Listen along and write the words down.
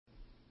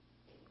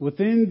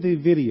within the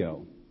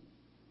video,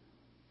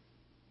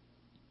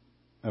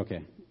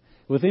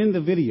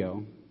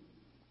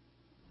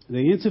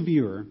 the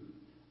interviewer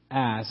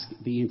asked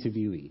the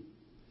interviewee,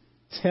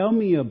 tell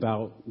me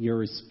about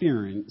your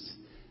experience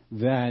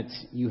that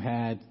you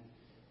had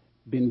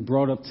been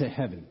brought up to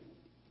heaven.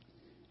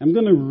 I'm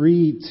going to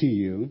read to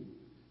you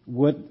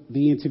what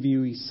the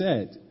interviewee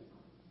said.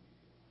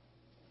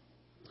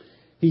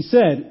 He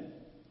said,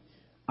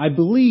 I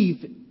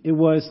believe it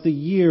was the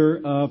year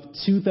of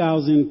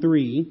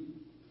 2003.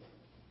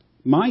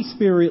 My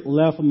spirit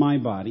left my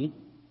body.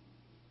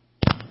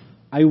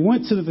 I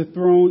went to the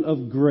throne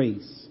of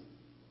grace,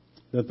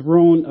 the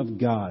throne of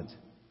God.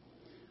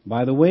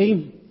 By the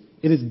way,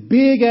 it is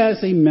big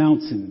as a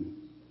mountain.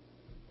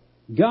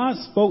 God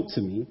spoke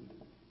to me.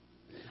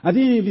 I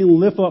didn't even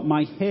lift up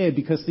my head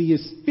because the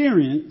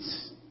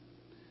experience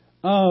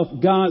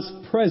of God's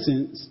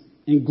presence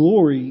and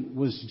glory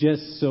was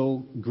just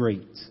so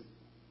great.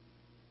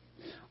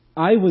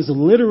 I was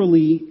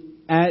literally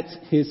at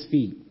his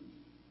feet.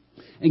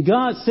 And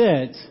God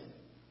said,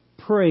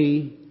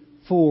 pray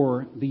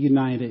for the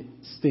United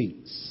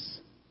States.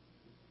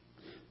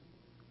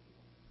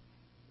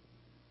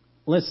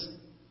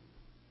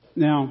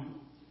 Now,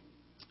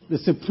 the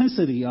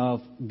simplicity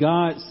of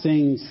God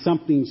saying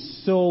something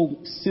so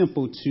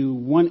simple to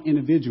one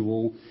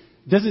individual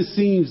doesn't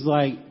seem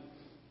like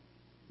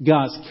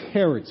God's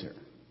character.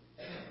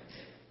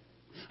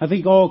 I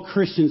think all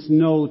Christians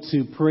know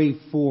to pray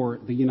for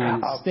the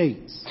United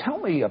States. Tell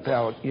me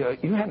about, you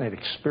had an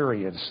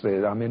experience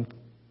that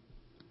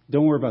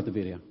Don't worry about the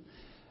video.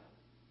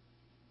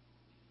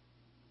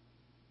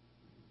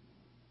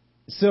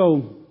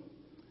 So,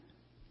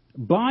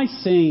 by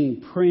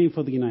saying praying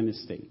for the United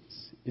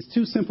States, it's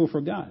too simple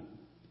for God.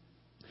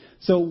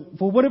 So,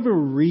 for whatever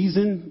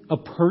reason, a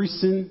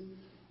person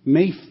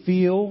may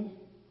feel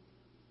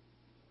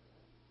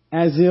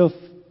as if,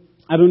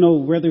 I don't know,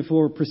 whether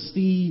for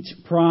prestige,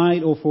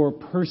 pride, or for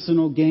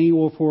personal gain,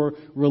 or for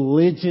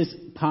religious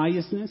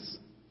piousness.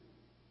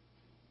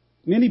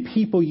 Many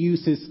people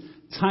use this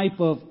type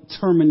of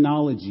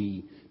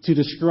terminology to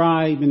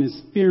describe an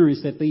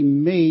experience that they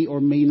may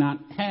or may not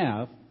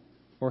have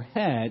or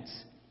had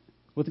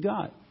with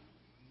God.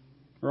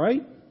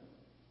 Right?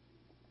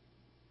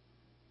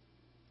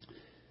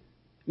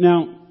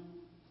 Now,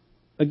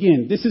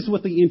 again, this is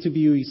what the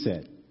interviewee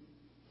said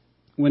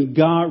when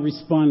God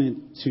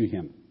responded to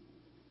him.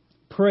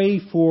 Pray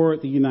for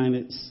the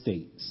United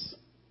States.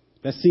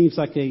 That seems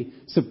like a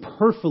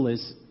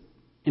superfluous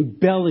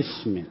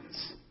embellishment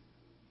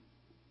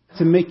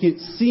to make it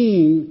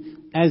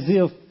seem as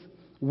if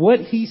what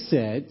he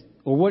said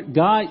or what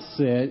God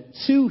said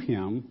to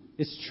him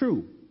is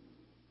true.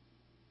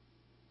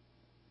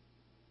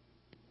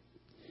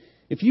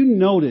 If you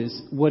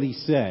notice what he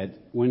said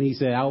when he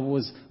said, I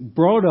was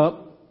brought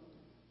up,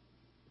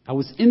 I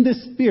was in the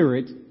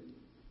spirit,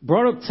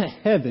 brought up to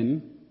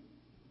heaven,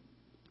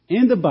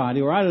 in the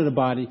body or out of the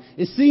body,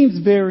 it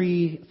seems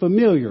very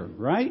familiar,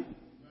 right?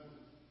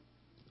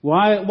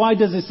 Why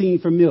does it seem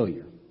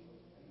familiar?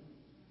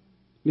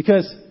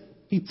 Because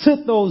he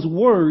took those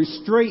words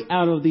straight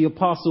out of the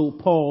Apostle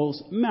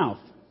Paul's mouth.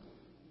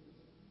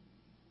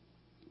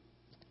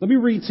 Let me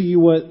read to you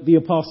what the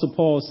Apostle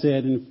Paul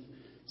said in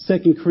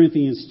 2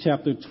 Corinthians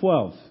chapter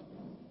 12.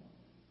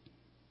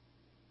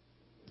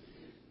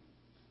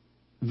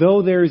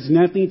 Though there is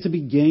nothing to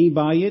be gained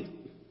by it,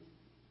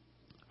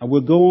 I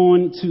will go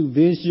on to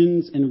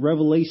visions and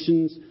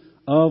revelations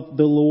of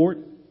the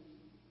Lord.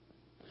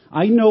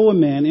 I know a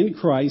man in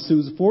Christ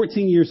who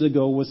 14 years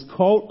ago was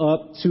caught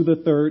up to the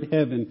third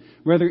heaven.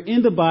 Whether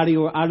in the body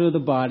or out of the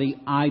body,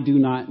 I do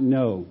not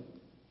know.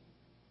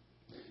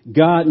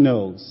 God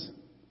knows.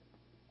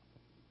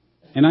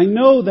 And I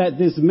know that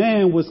this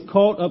man was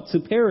caught up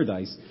to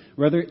paradise.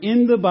 Whether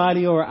in the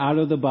body or out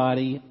of the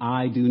body,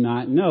 I do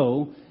not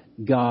know.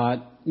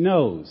 God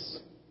knows.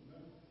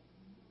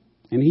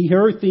 And he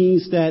heard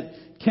things that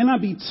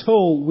cannot be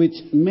told, which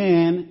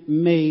man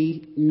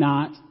may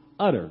not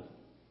utter.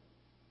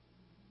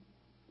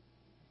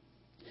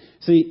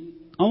 See,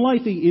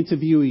 unlike the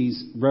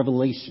interviewee's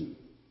revelation,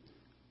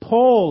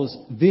 Paul's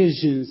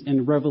visions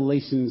and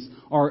revelations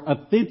are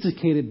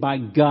authenticated by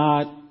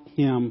God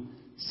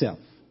himself.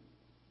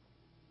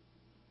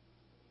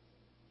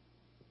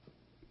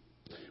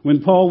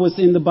 When Paul was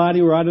in the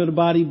body or out of the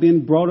body,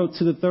 being brought up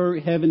to the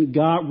third heaven,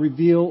 God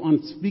revealed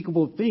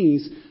unspeakable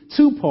things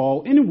to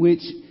Paul in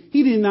which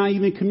he did not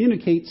even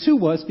communicate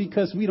to us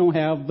because we don't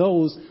have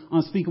those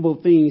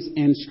unspeakable things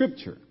in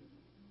Scripture.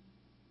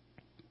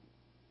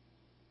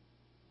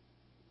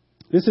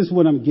 This is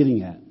what I'm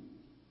getting at.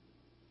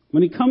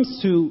 When it comes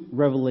to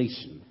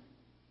revelation,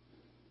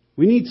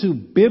 we need to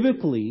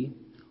biblically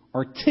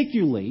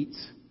articulate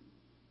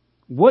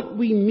what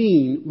we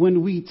mean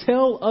when we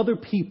tell other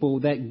people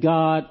that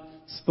God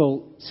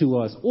spoke to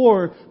us,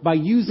 or by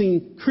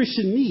using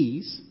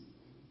Christianese,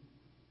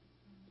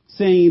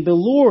 saying the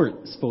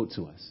Lord spoke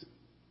to us.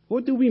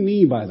 What do we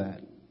mean by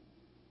that?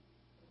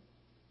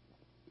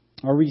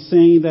 Are we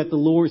saying that the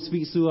Lord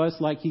speaks to us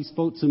like he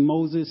spoke to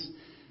Moses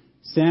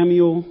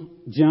Samuel,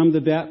 John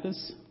the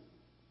Baptist,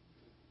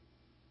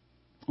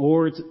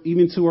 or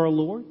even to our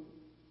Lord?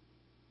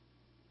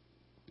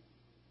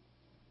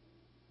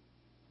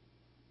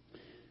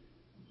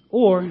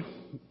 Or,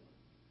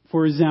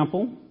 for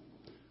example,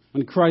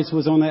 when Christ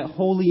was on that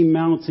holy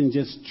mountain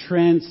just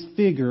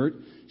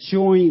transfigured,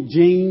 showing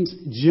James,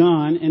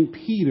 John, and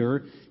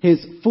Peter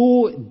his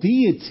full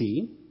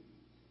deity,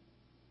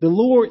 the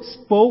Lord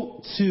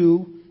spoke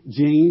to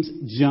James,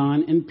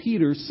 John, and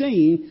Peter,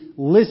 saying,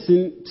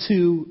 "Listen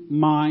to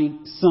my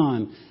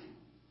son."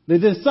 The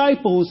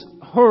disciples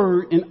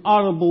heard an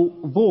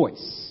audible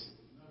voice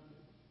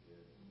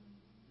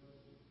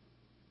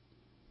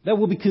that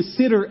will be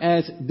considered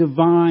as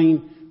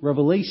divine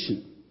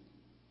revelation.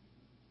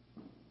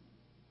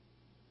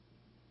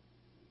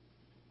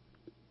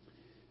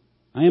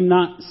 I am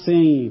not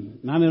saying,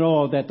 not at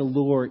all, that the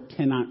Lord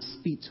cannot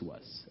speak to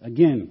us.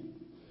 Again,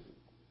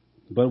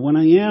 but what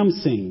I am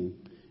saying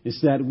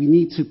is that we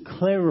need to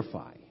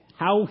clarify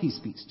how he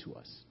speaks to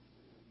us.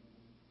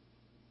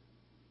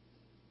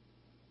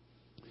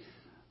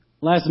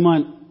 Last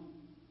month,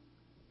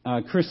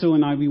 Crystal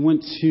and I, we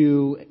went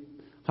to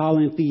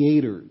Holland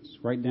Theaters,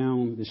 right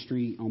down the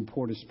street on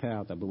Porter's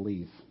Path, I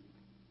believe.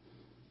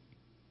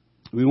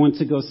 We went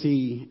to go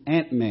see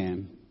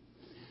Ant-Man.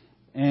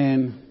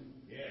 And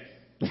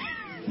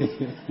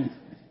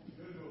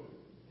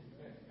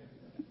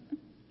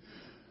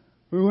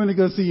we went to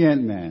go see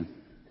Ant-Man.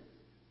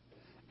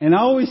 And I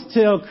always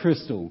tell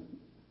Crystal,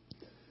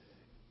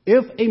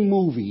 if a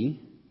movie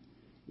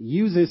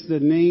uses the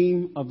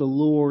name of the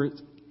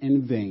Lord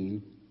in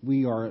vain,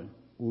 we are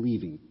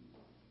leaving,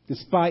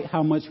 despite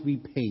how much we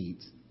paid.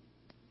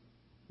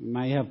 We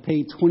might have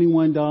paid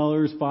 $21,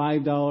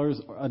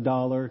 $5, or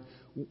 $1.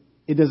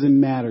 It doesn't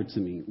matter to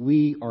me.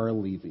 We are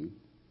leaving.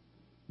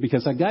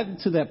 Because I got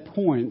to that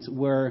point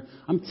where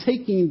I'm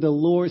taking the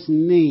Lord's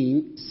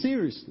name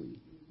seriously.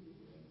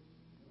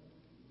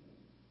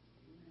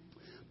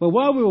 But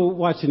while we were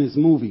watching this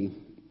movie,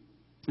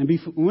 and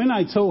when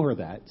I told her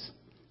that,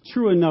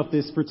 true enough,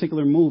 this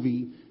particular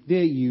movie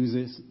did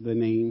use the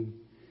name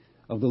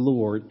of the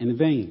Lord in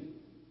vain.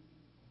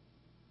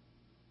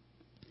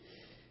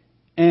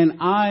 And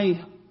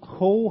I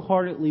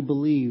wholeheartedly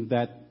believe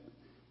that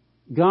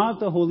God,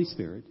 the Holy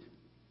Spirit,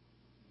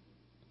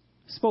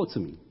 spoke to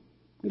me.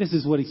 And this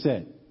is what he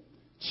said.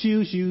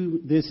 "Choose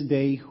you this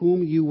day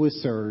whom you will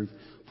serve.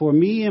 For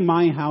me and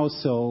my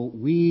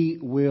household, we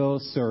will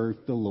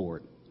serve the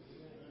Lord."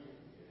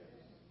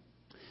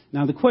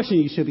 Now, the question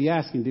you should be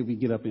asking, did we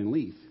get up and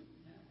leave?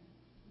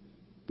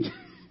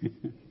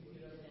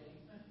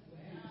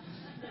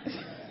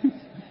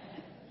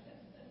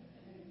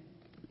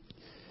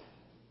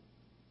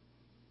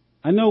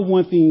 I know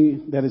one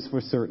thing that is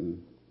for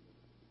certain.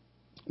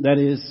 That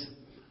is,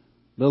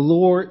 the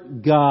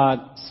Lord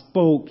God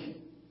spoke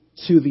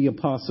to the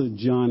Apostle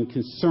John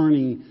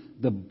concerning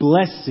the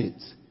blessed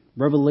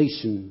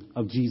revelation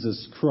of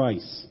Jesus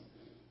Christ.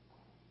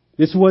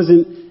 This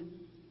wasn't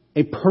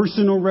a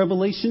personal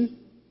revelation,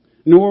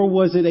 nor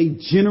was it a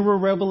general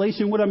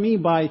revelation. What I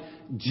mean by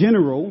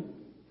general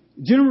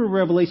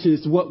revelation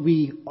is what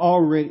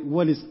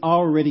is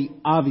already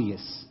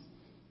obvious.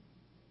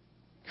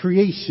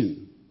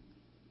 Creation,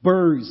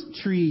 birds,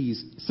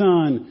 trees,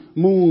 sun,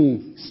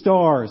 moon,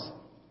 stars.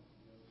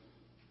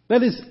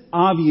 That is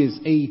obvious,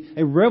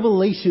 a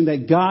revelation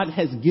that God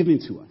has given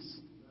to us.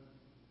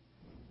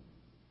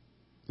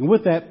 And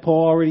with that,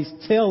 Paul already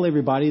tells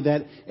everybody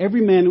that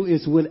every man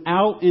is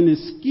without an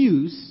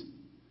excuse,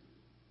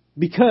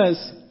 because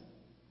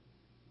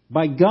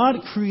by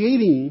God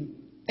creating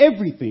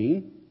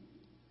everything,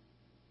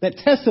 that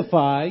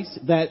testifies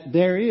that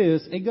there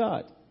is a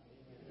God.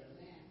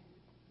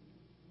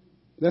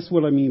 That's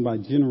what I mean by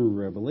general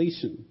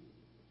revelation.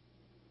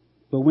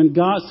 But when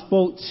God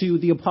spoke to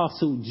the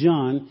Apostle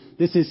John,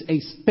 this is a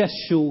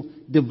special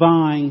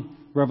divine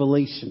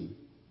revelation.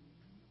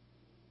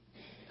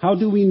 How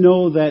do we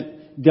know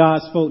that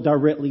God spoke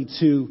directly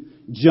to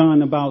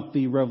John about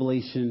the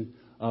revelation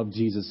of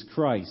Jesus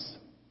Christ?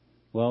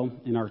 Well,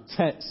 in our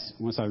text,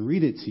 once I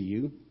read it to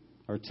you,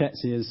 our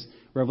text is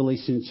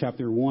Revelation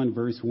chapter 1,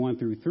 verse 1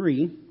 through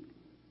 3.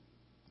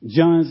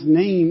 John's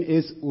name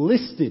is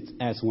listed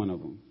as one of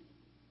them.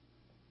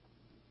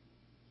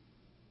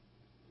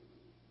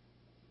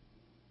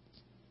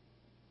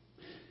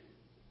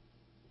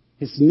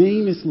 His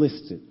name is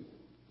listed.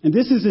 And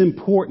this is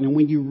important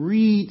when you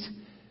read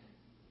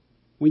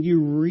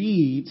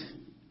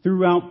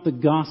throughout the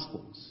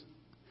Gospels.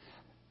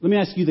 Let me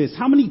ask you this.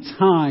 How many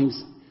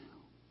times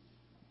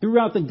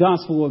throughout the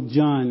Gospel of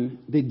John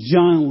did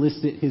John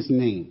listed his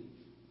name?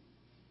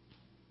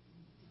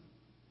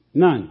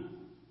 None.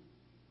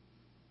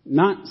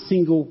 Not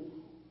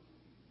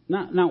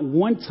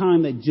one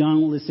time that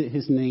John listed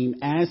his name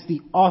as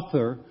the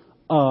author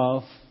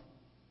of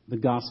the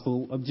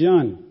Gospel of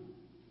John.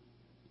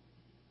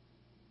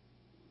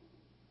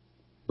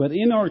 But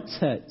in our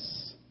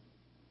text,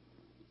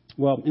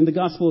 in the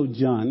Gospel of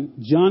John,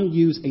 John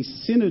used a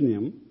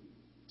pseudonym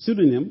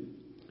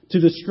to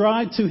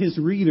describe to his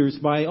readers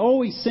by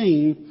always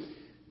saying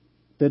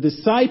the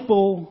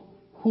disciple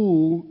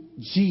who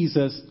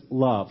Jesus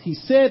loved. He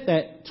said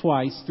that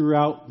twice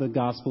throughout the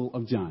Gospel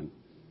of John.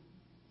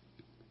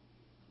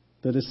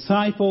 The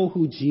disciple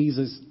who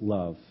Jesus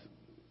loved.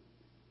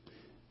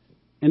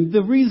 And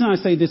the reason I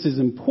say this is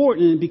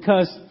important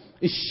because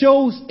it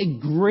shows a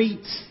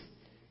great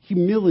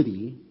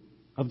humility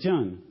of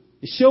John.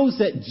 It shows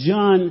that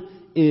John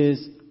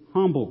is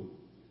humble.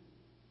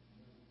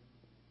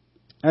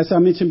 As I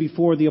mentioned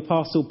before, the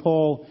Apostle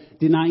Paul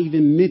did not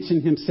even mention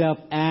himself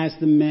as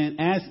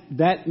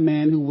that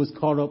man who was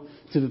caught up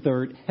to the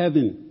third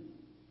heaven.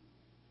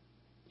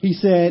 He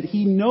said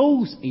he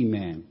knows a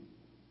man.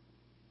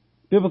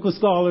 Biblical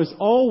scholars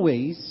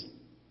always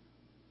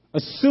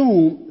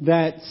assume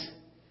that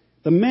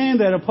the man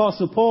that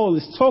Apostle Paul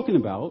is talking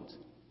about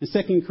in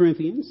 2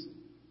 Corinthians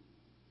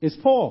is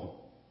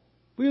Paul.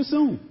 We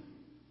assume.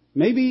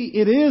 Maybe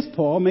it is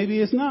Paul, maybe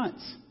it's not.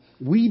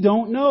 We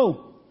don't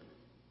know.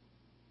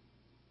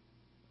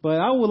 But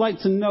I would like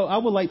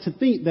to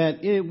think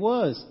that it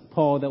was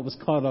Paul that was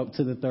caught up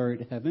to the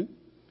third heaven.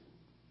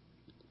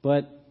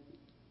 But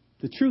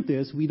the truth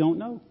is, we don't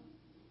know.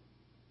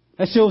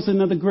 That shows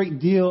another great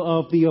deal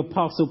of the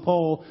Apostle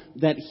Paul,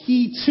 that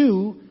he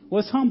too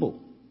was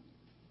humble.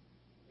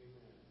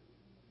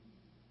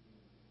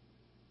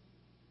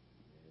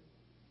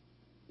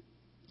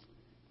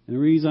 And the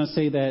reason I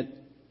say that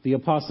the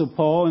Apostle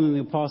Paul and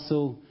the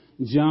Apostle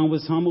John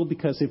was humble,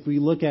 because if we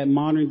look at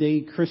modern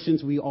day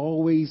Christians, we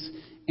always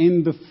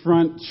in the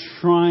front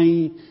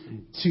trying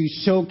to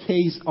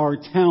showcase our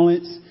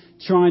talents,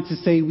 trying to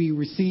say we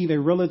receive a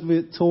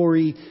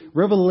revelatory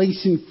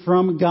revelation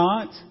from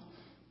God.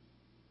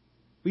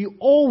 We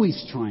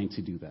always trying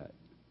to do that.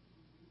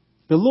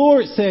 The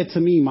Lord said to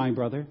me, my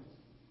brother.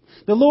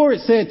 The Lord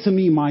said to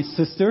me, my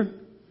sister.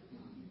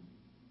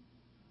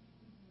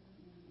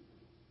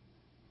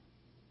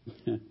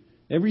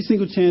 Every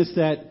single chance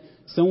that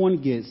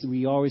someone gets,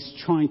 we always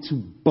trying to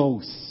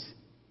boast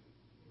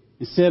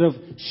instead of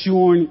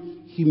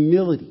showing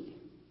humility.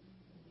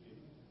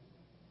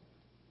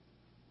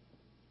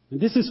 And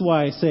this is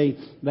why I say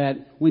that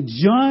when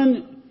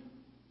John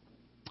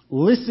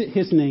listed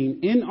his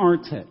name in our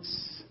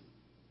text,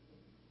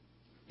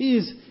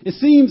 it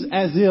seems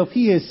as if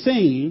he is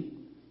saying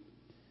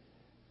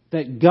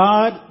that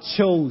God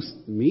chose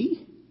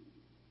me.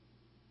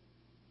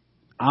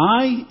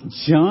 I,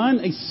 John,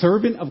 a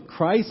servant of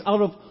Christ,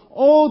 out of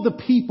all the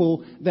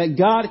people that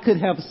God could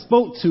have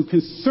spoke to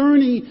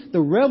concerning the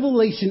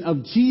revelation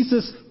of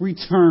Jesus'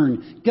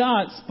 return,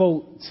 God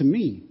spoke to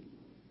me.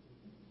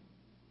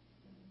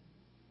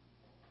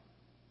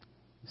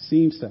 It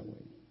seems that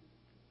way.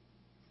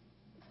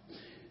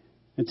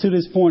 And to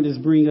this point, this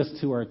brings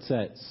us to our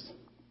text.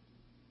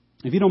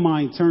 If you don't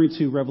mind, turn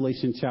to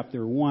Revelation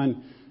chapter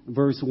 1,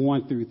 verse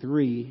 1 through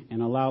 3,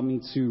 and allow me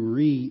to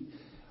read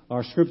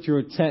our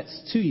scriptural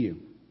text to you.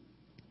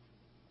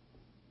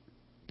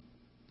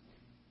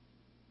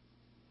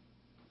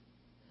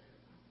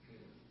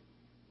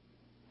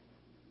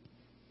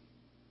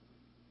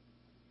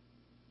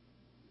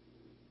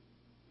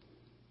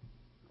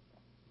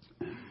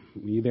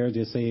 When you're there,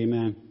 just say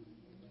amen.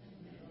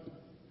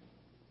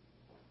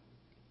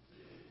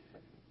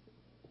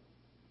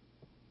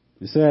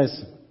 It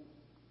says,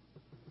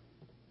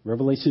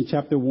 Revelation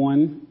chapter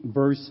 1,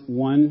 verse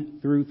 1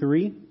 through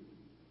 3.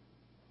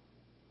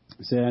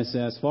 It says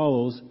as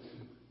follows: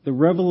 the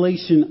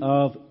revelation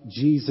of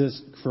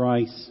Jesus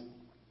Christ,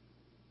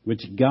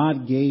 which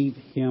God gave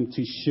him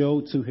to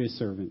show to his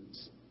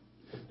servants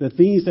the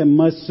things that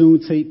must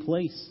soon take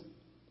place.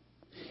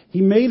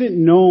 He made it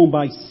known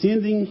by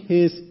sending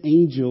his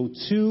angel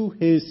to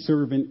his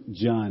servant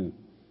John,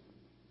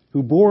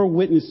 who bore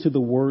witness to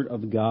the word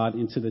of God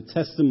and to the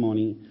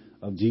testimony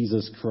of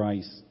Jesus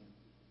Christ,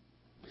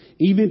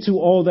 even to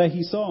all that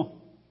he saw.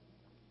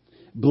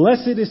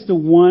 Blessed is the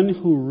one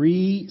who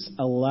reads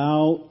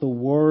aloud the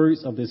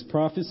words of this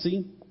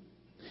prophecy,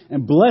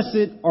 and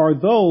blessed are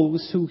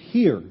those who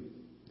hear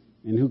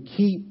and who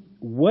keep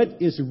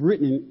what is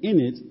written in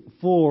it,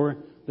 for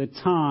the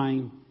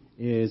time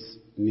is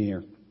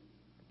near.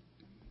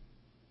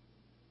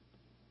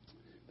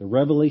 The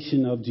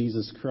revelation of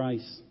Jesus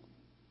Christ.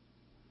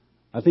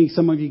 I think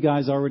some of you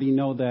guys already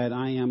know that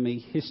I am a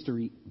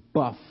history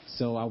buff,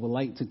 so I would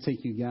like to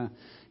take you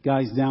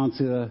guys down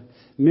to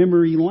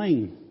memory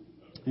lane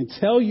and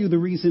tell you the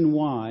reason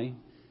why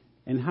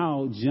and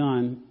how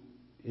John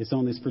is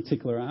on this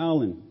particular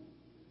island.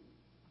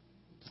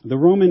 The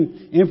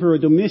Roman Emperor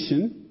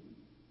Domitian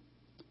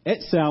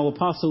exiled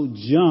Apostle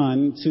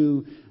John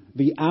to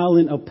the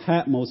island of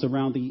Patmos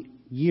around the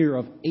year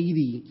of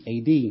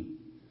 80 AD.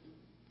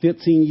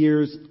 15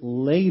 years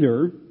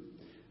later,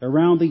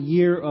 around the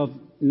year of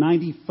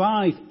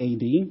 95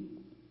 AD,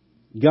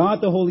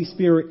 God the Holy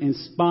Spirit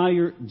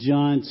inspired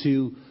John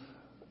to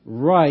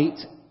write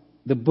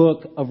the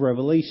book of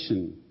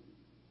Revelation.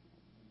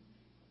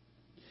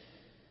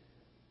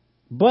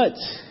 But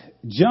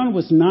John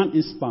was not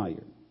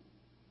inspired.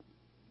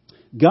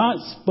 God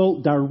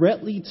spoke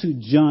directly to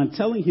John,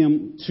 telling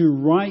him to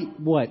write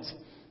what?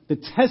 The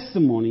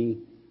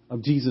testimony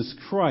of Jesus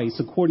Christ,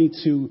 according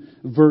to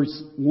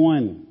verse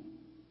 1.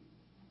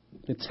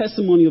 The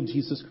testimony of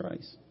Jesus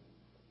Christ.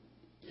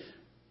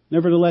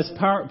 Nevertheless,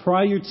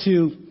 prior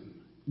to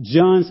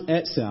John's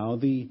exile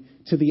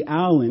to the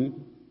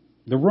island,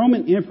 the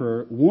Roman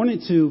emperor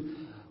wanted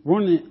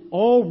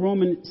all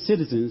Roman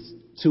citizens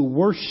to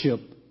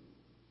worship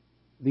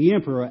the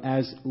emperor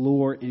as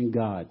Lord and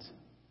God.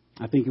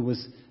 I think it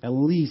was at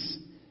least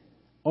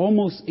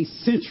almost a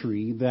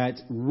century that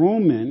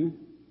Roman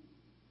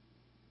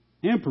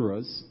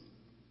emperors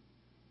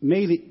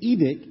made an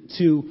edict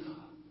to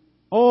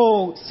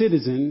all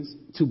citizens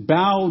to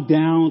bow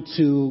down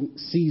to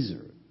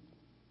Caesar.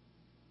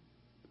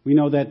 We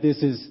know that this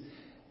is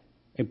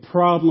a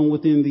problem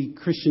within the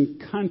Christian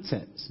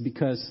context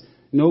because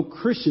no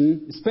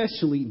Christian,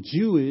 especially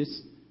Jewish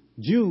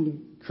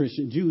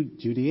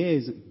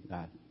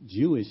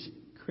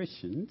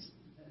Christians,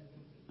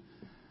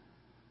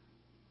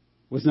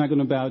 was not going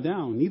to bow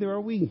down. Neither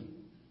are we.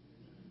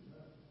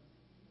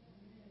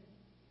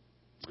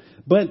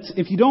 But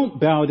if you don't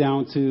bow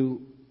down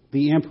to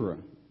the emperor,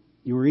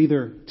 you were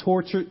either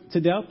tortured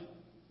to death,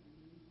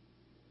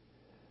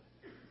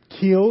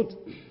 killed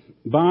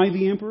by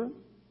the emperor,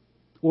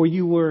 or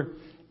you were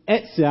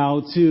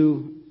exiled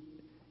to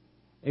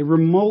a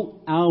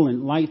remote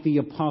island like the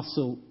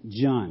Apostle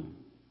John.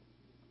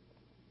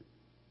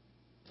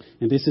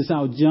 And this is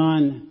how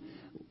John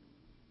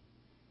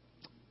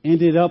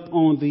ended up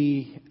on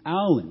the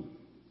island.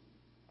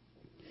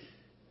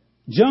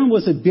 John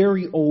was a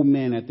very old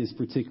man at this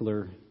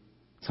particular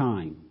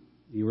time.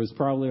 He was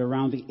probably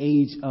around the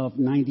age of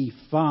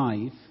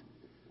 95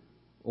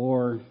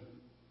 or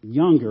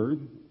younger,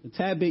 a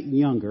tad bit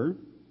younger,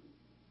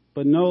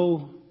 but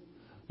no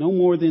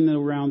more than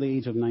around the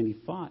age of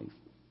 95.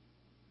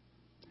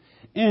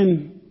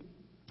 And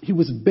he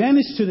was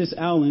banished to this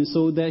island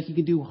so that he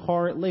could do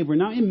hard labor.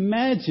 Now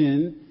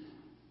imagine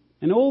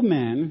an old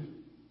man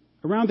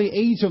around the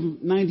age of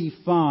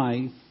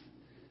 95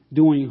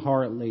 doing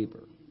hard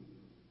labor.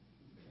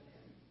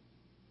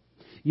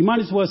 You might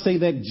as well say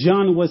that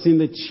John was in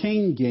the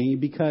chain gang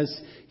because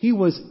he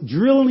was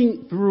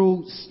drilling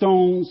through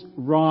stones,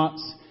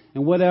 rocks,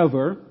 and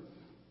whatever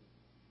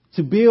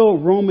to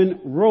build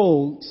Roman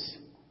roads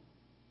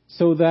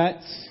so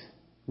that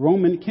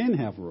Roman can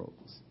have roads.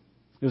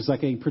 It was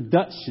like a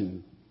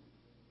production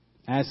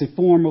as a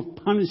form of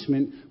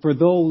punishment for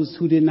those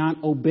who did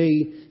not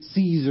obey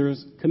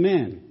Caesar's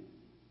command.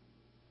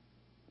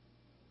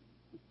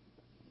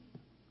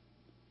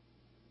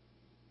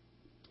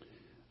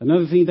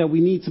 Another thing that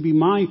we need to be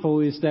mindful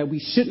is that we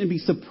shouldn't be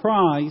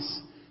surprised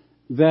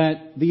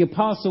that the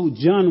Apostle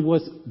John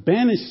was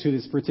banished to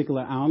this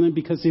particular island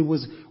because it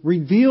was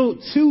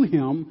revealed to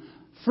him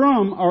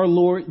from our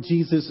Lord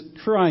Jesus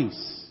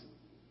Christ.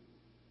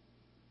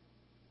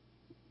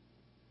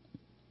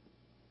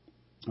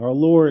 Our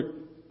Lord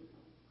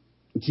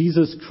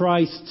Jesus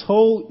Christ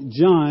told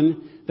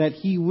John that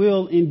he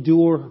will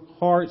endure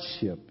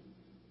hardship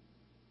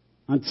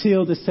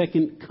until the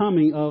second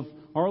coming of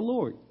our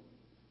Lord.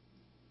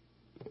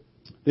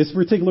 This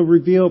particular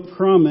revealed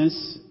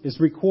promise is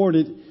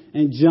recorded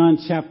in John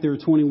chapter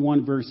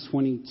 21, verse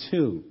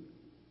 22.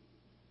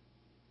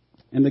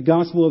 In the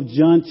Gospel of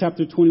John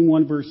chapter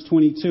 21, verse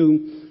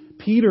 22,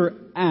 Peter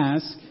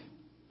asked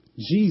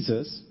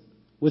Jesus,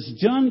 was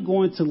John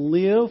going to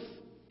live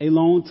a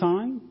long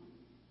time,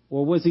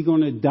 or was he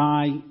going to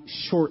die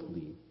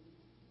shortly?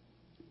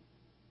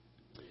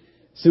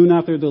 Soon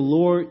after the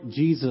Lord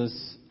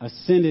Jesus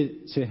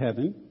ascended to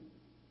heaven,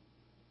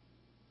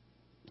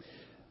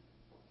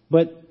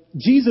 but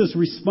Jesus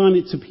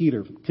responded to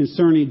Peter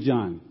concerning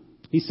John.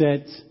 He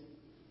said,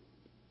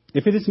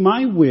 if it is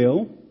my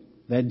will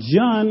that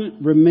John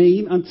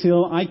remain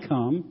until I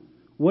come,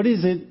 what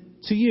is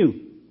it to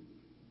you?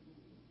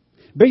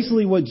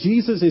 Basically, what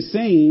Jesus is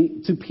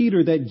saying to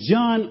Peter, that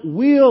John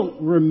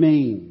will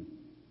remain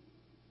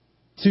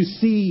to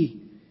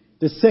see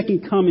the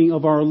second coming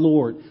of our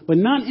Lord, but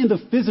not in the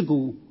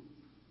physical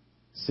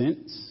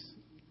sense,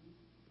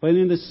 but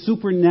in the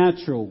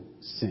supernatural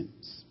sense.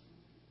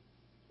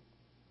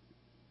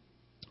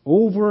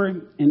 Over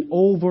and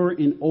over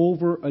and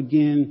over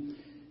again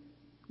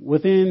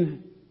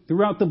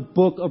throughout the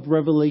book of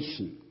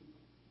Revelation,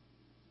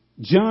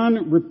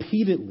 John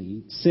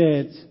repeatedly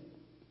said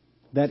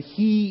that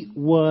he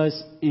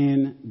was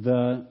in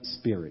the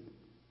Spirit.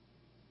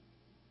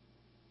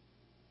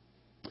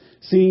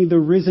 Seeing the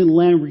risen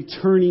Lamb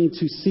returning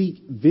to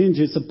seek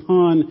vengeance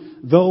upon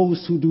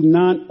those who do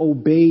not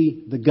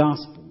obey the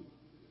gospel.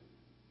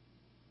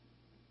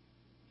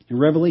 In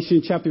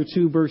Revelation chapter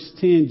 2, verse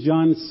 10,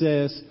 John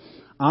says,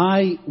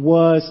 I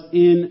was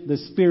in the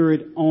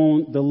Spirit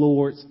on the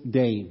Lord's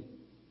day.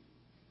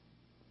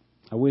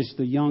 I wish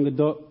the young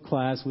adult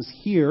class was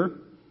here.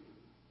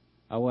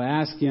 I will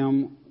ask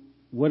him,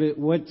 what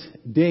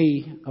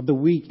day of the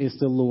week is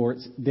the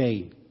Lord's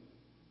day?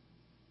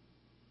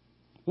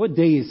 What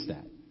day is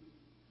that?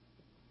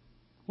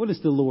 What is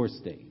the Lord's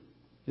day?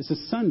 It's a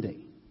Sunday.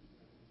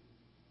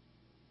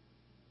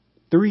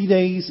 3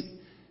 days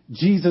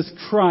Jesus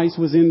Christ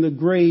was in the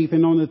grave,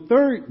 and on the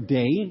third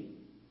day,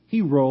 he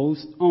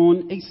rose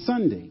on a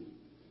Sunday.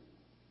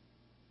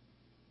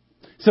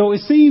 So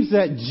it seems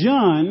that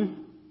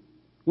John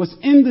was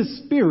in the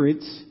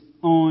Spirit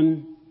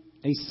on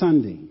a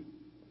Sunday.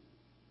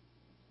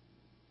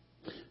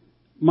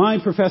 My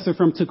professor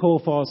from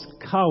Tacoma Falls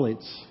College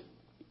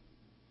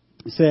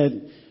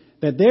said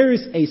that there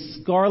is a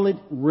scarlet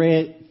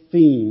red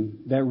theme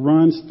that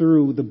runs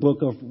through the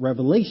book of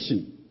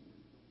Revelation.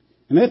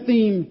 And that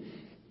theme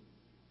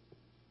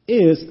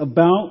is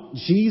about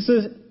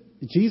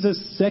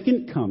Jesus'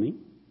 second coming,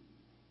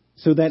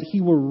 so that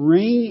he will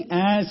reign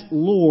as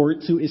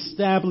Lord to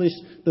establish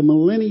the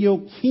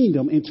millennial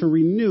kingdom and to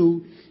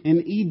renew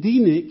an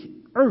Edenic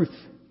earth.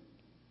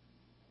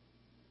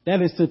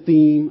 That is the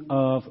theme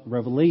of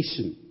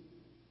Revelation.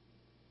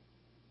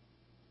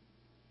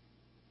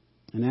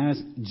 And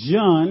as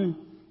John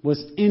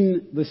was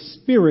in the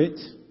Spirit,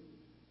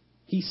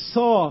 he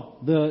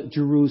saw the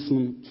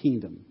Jerusalem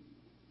kingdom.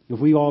 If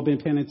we've all been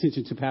paying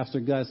attention to Pastor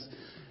Gus'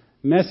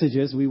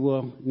 messages, we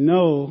will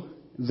know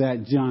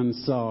that John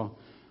saw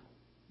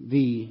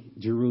the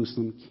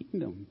Jerusalem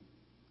kingdom.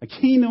 A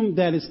kingdom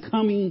that is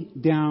coming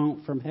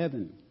down from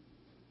heaven.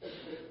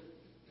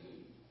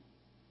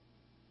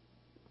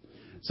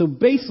 So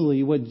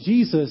basically, what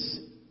Jesus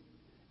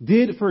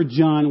did for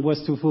John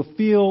was to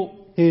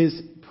fulfill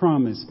his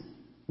promise.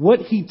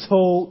 What he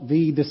told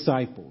the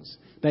disciples.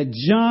 That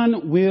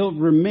John will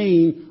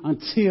remain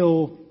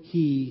until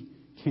he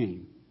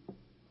came.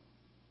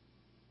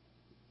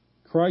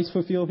 Christ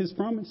fulfilled his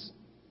promise.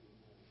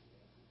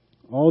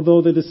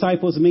 Although the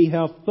disciples may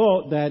have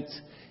thought that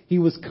he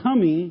was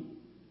coming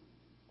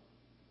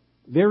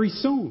very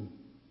soon.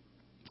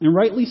 And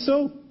rightly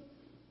so.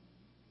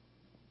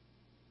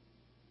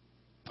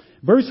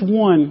 Verse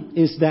 1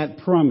 is that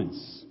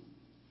promise,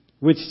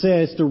 which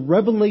says the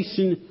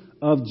revelation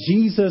of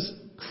Jesus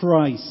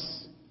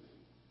Christ,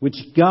 which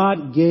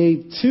God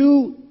gave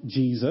to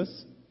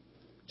Jesus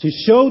to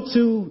show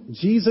to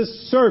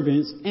Jesus'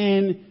 servants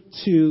and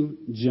to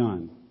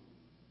John.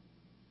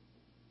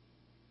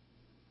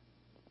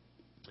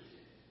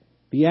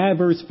 The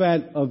adverse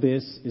fact of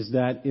this is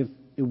that if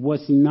it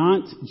was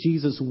not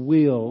Jesus'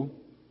 will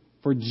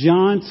for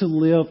John to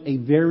live a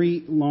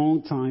very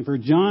long time, for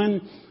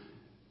John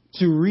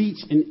to reach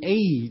an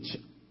age,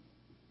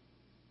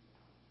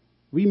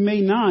 we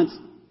may not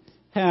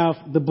have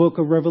the book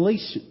of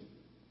Revelation.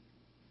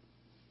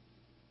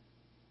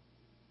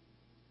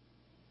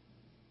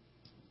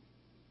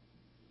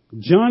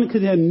 John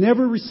could have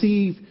never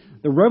received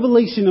the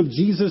revelation of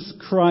Jesus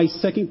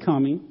Christ's second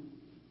coming.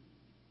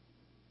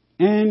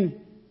 And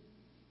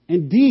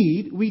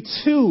indeed, we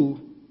too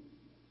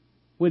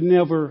would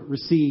never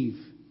receive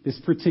this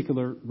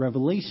particular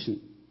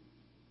revelation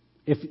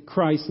if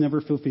Christ never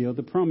fulfilled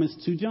the promise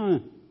to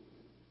John.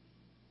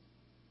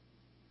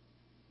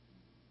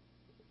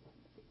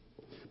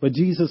 But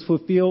Jesus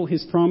fulfilled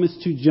his promise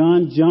to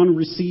John. John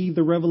received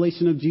the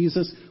revelation of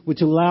Jesus,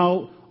 which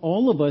allowed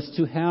all of us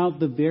to have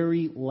the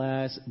very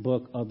last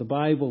book of the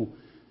Bible.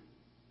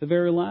 The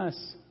very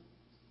last.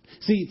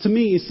 See, to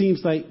me, it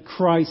seems like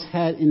Christ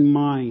had in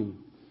mind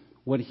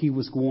what he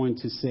was going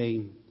to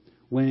say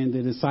when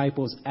the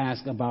disciples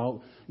asked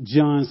about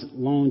John's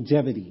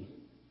longevity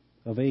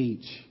of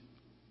age.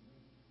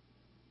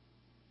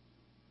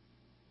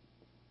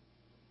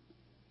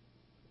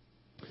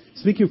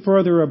 Speaking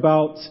further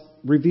about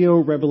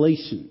revealed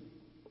revelation.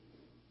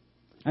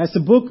 As the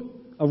book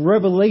of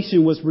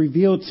Revelation was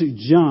revealed to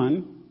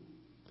John,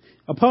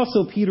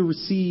 Apostle Peter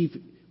received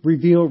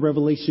revealed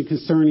revelation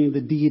concerning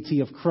the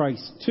deity of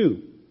Christ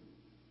too.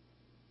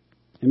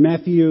 In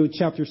Matthew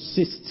chapter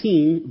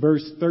 16,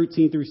 verse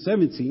 13 through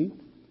 17,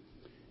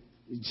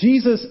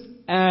 Jesus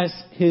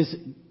asked his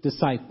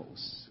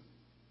disciples,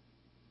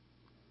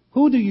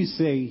 who do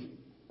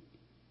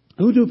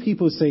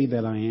people say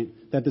that I am,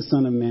 that the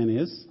Son of Man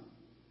is?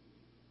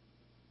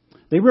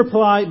 They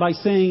replied by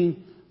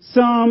saying,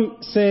 some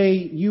say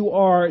you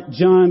are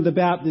John the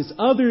Baptist.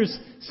 Others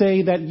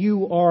say that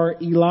you are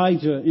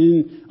Elijah.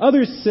 And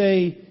others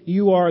say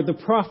you are the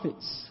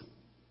prophets.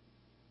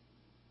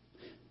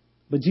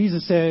 But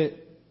Jesus said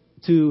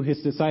to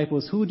his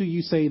disciples, who do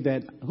you say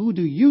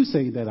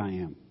that I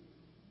am?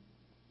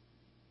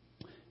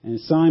 And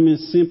Simon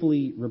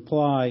simply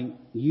replied,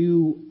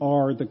 you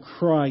are the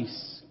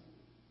Christ,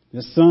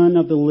 the Son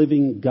of the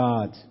living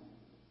God.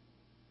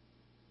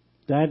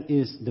 That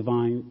is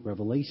divine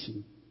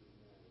revelation.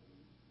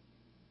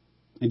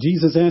 And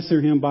Jesus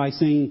answered him by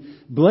saying,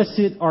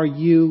 blessed are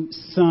you,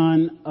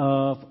 son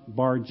of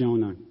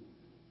Bar-Jonah.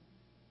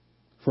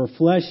 For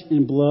flesh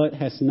and blood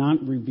has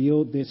not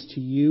revealed this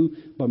to you,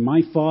 but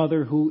my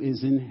Father who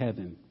is in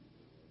heaven.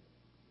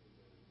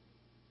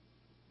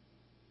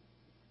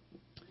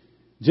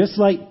 Just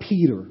like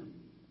Peter,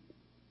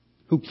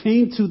 who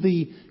came to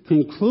the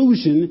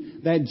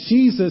conclusion that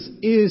Jesus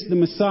is the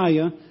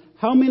Messiah,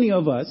 how many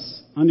of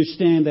us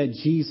understand that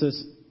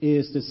Jesus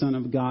is the Son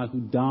of God who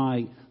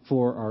died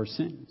for our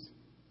sins?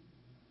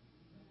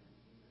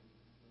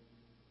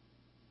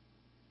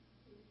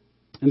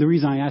 And the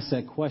reason I ask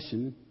that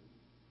question,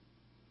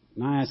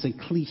 and I ask a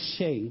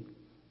cliche,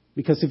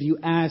 Because if you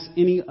ask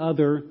any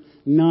other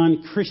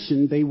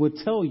non-Christian, they would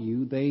tell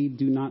you they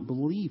do not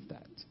believe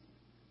that.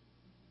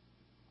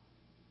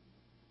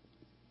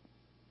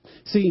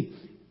 See,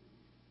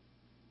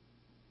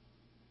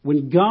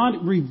 when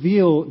God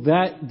revealed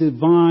that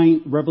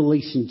divine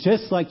revelation,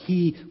 just like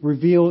he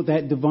revealed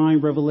that divine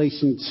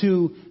revelation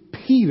to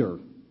Peter,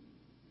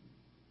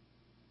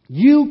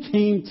 you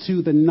came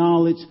to the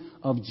knowledge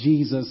of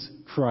Jesus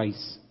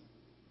Christ.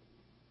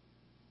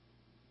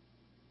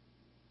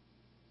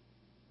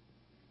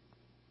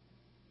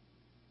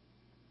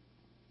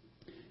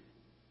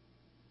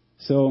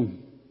 So,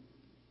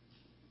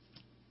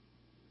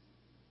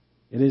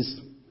 this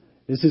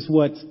is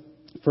what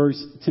 1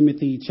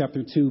 Timothy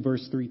chapter 2,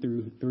 verse 3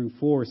 through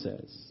 4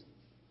 says.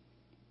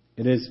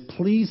 It is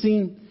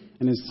pleasing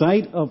in the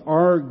sight of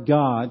our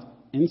God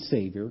and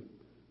Savior,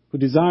 who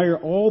desire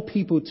all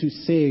people to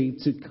save,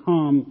 to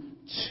come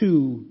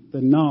to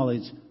the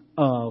knowledge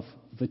of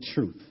the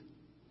truth.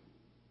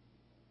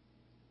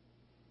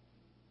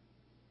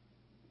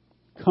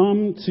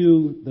 Come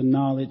to the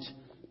knowledge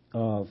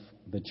of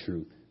the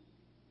truth.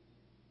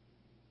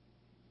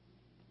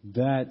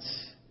 That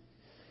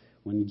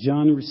when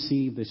John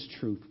received this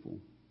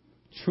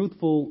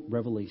truthful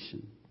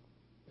revelation,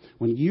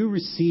 when you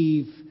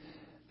receive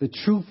the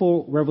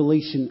truthful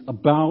revelation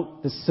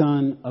about the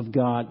Son of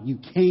God, you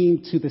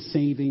came to the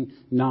saving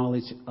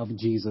knowledge of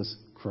Jesus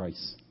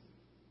Christ.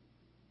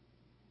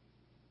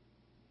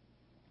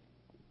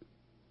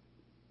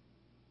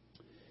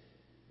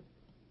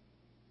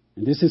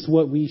 And this is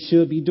what we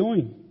should be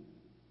doing.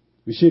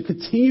 We should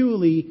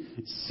continually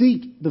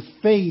seek the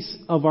face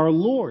of our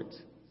Lord.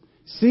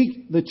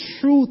 Seek the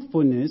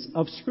truthfulness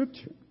of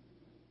Scripture.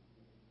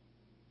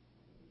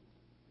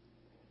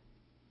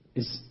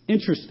 It's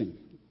interesting.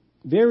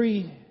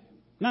 Very,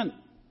 not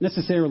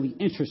necessarily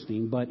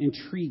interesting, but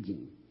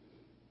intriguing,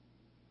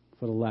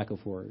 for the lack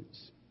of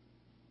words.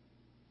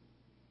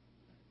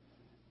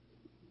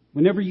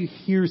 Whenever you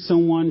hear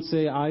someone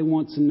say, I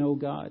want to know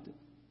God,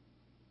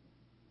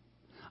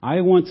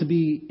 I want to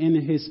be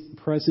in His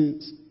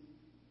presence,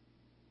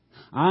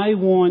 I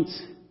want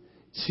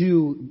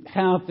to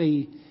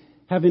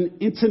have an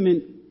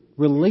intimate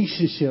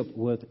relationship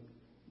with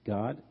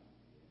God.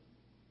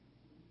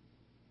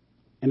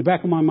 In the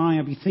back of my mind,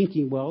 I'd be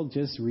thinking, well,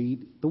 just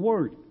read the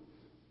Word.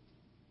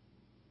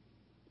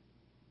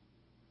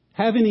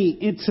 Having an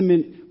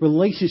intimate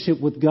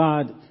relationship with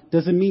God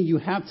doesn't mean you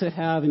have to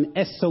have an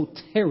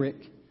esoteric,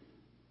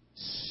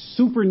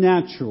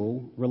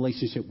 supernatural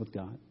relationship with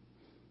God.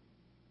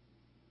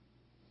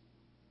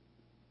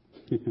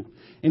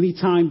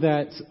 Anytime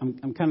that,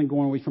 I'm kind of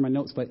going away from my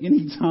notes, but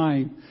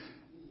anytime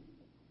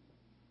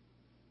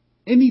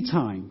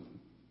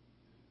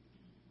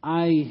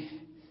I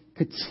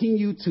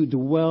continue to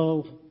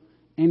dwell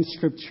in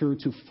Scripture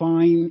to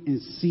find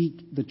and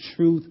seek the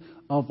truth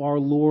of our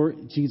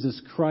Lord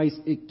Jesus Christ,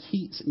 it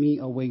keeps me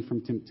away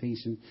from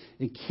temptation.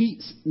 It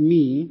keeps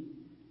me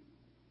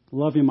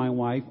loving my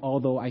wife,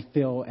 although I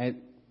fail at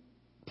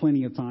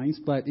plenty of times,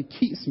 but it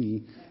keeps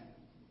me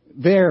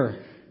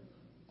there.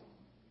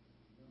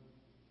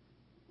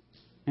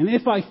 And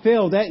if I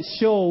fail, that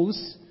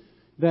shows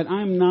that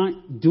I'm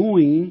not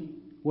doing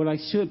what I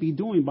should be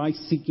doing by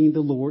seeking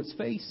the Lord's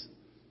face.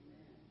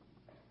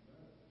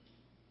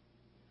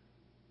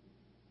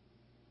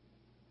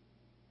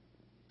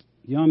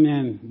 Young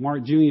man,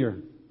 Mark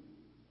Jr.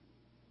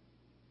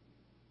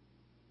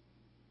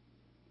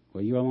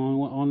 Well, you're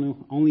the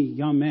only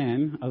young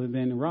man other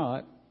than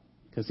Rod,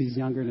 because he's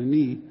younger than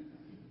me.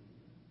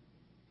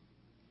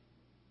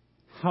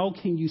 How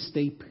can you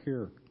stay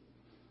pure?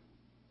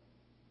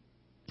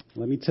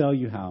 Let me tell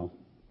you how.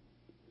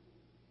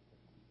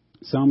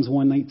 Psalms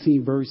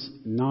 119, verse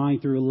 9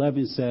 through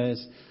 11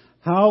 says,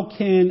 how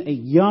can a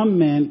young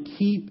man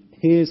keep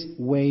his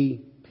way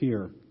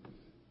pure?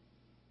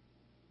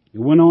 It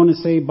went on to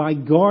say, by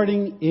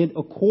guarding it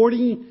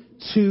according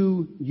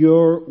to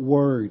your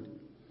word.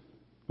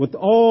 With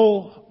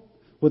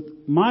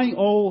my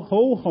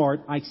whole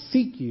heart I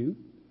seek you.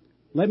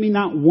 Let me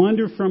not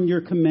wander from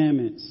your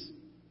commandments.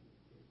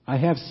 I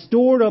have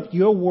stored up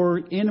your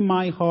word in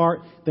my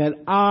heart that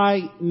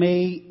I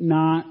may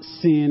not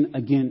sin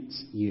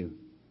against you.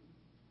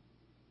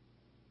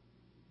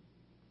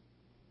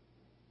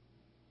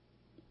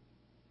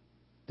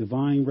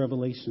 Divine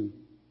revelation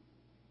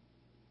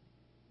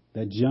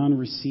that John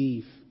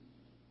received.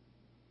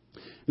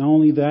 Not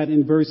only that,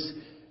 in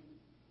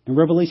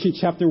Revelation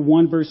chapter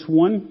 1, verse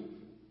 1,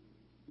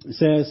 it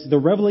says, the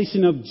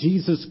revelation of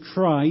Jesus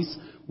Christ,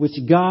 which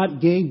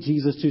God gave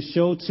Jesus to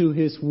show to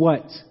his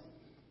what?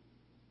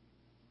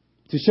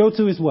 To show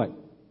to his what?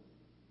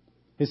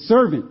 His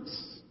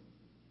servants.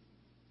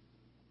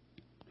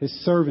 His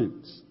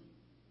servants.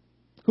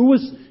 Who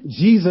was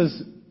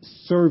Jesus'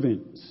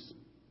 servants?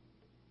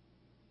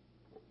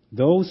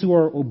 Those who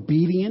are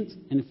obedient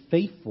and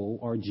faithful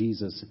are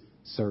Jesus'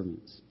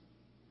 servants.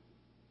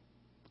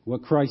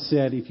 What Christ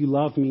said, if you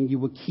love me, you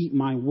will keep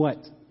my what?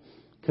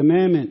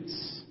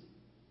 Commandments.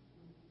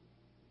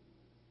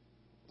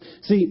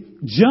 See,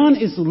 John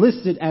is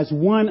listed as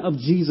one of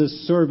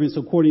Jesus' servants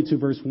according to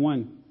verse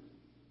 1.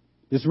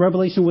 This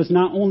revelation was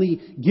not only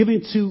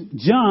given to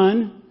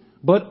John,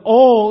 but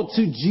all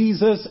to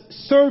Jesus'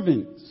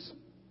 servants.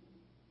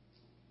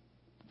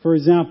 For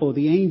example,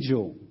 the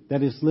angel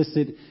that is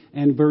listed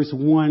in verse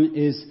 1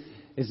 is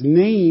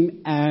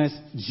named as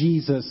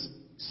Jesus'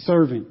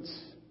 servant.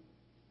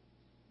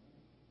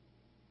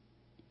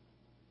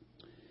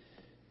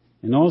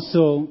 And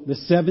also, the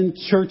 7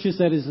 churches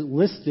that is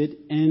listed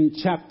in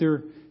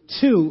chapter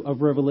 2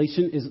 of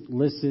Revelation is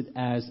listed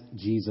as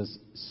Jesus'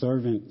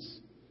 servants.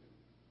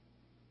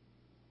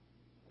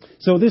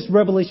 So this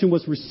revelation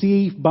was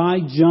received by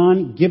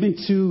John, given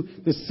to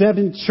the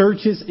 7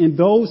 churches, and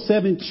those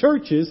 7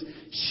 churches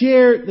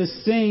shared the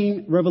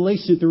same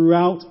revelation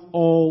throughout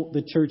all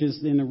the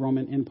churches in the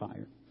Roman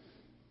Empire.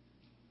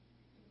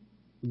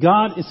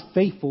 God is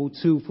faithful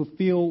to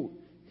fulfill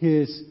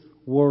His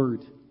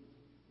word.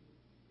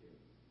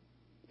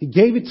 He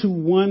gave it to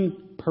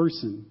one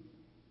person.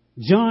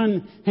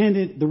 John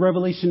handed the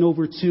revelation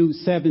over to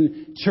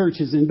 7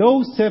 churches, and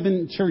those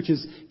 7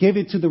 churches gave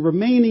it to the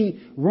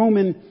remaining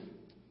Roman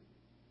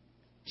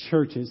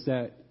churches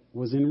that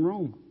was in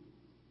Rome.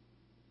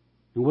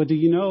 And what do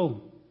you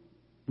know?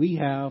 We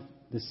have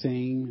the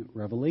same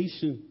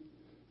revelation.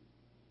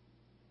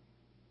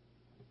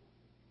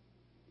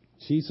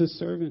 Jesus'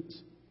 servant.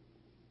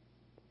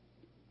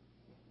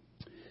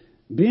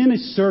 Being a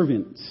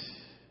servant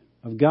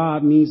of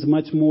God means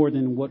much more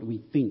than what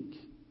we think.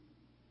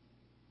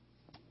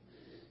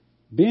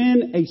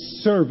 Being a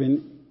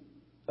servant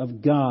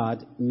of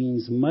God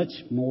means much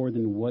more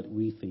than what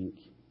we think.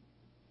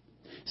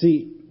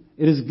 See,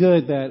 it is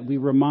good that we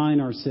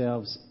remind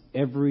ourselves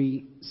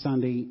every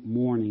Sunday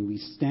morning. We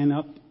stand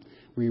up,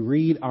 we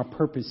read our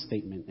purpose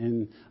statement,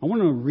 and I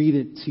want to read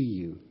it to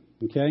you,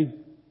 okay?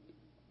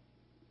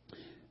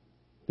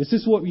 This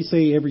is what we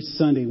say every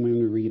Sunday when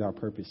we read our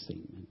purpose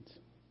statement.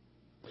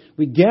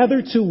 We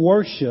gather to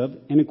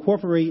worship and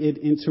incorporate it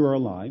into our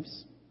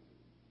lives.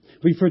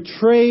 We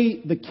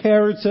portray the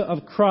character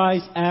of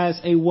Christ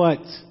as a what?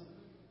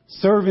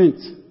 Servant.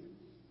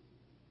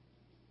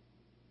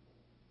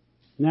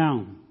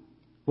 Now,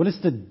 what is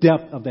the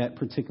depth of that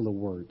particular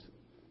word?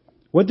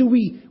 What do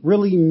we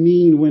really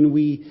mean when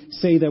we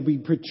say that we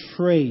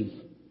portray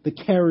the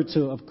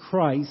character of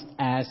Christ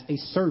as a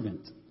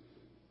servant?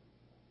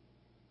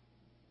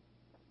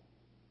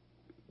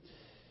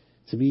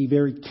 To be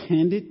very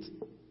candid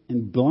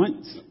and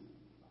blunt,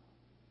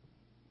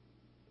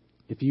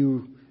 if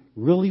you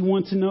really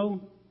want to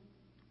know,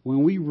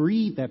 when we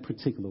read that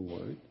particular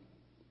word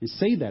and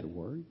say that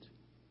word,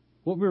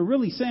 what we're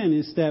really saying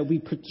is that we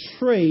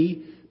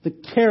portray the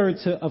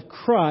character of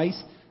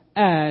Christ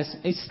as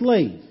a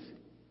slave.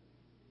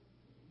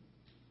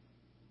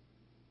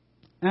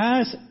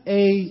 As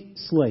a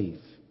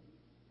slave.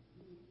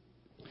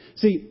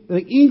 See, the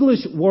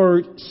English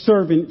word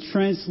servant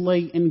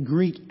translates in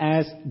Greek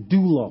as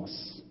doulos,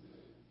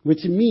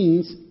 which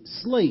means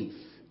slave.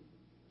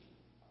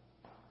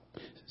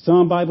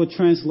 Some Bible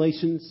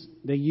translations,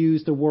 they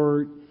use the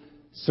word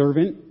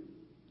servant.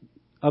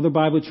 Other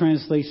Bible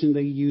translations,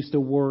 they use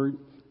the word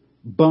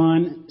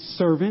bond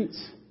servant.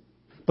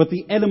 But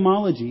the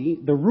etymology,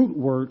 the root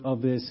word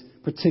of this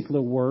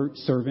particular word,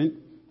 servant,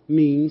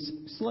 means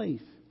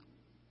slave.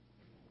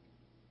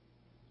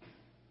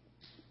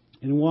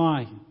 And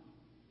why?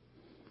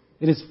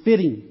 It is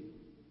fitting.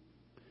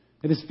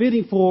 It is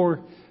fitting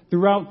for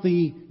throughout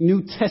the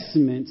New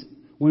Testament,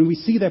 when we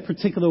see that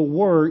particular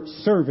word,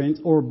 servant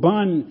or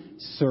bond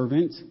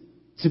servant,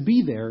 to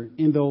be there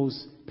in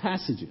those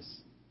passages.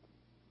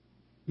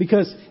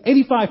 Because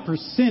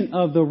 85%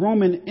 of the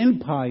Roman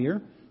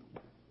Empire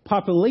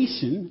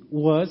population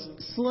was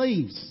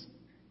slaves.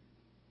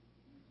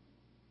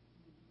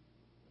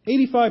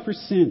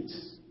 85%.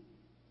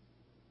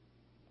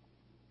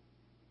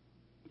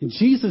 And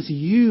Jesus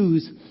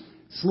used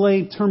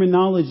slave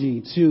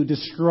terminology to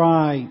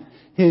describe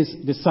His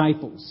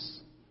disciples.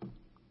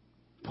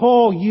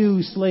 Paul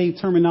used slave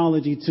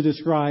terminology to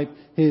describe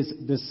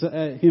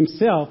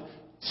himself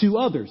to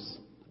others.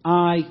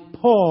 I,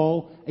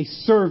 Paul, a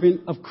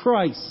servant of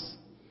Christ.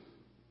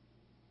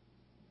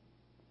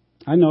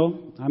 I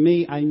know,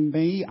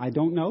 I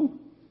don't know,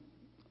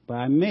 but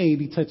I may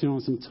be touching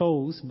on some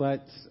toes,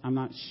 but I'm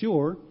not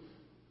sure.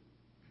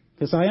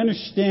 Because I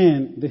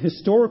understand the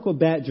historical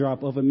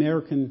backdrop of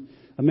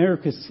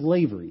America's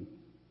slavery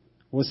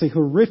was a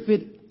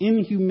horrific,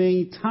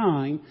 inhumane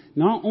time,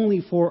 not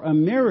only for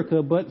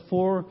America, but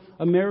for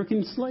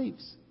American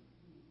slaves.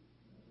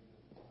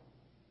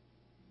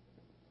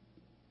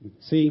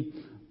 See,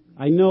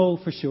 I know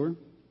for sure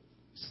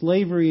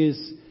slavery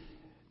is,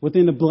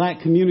 within the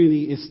black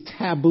community, is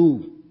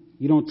taboo.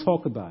 You don't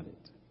talk about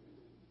it.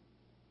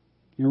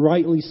 And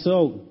rightly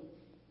so.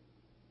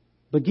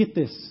 But get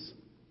this.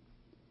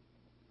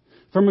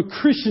 From a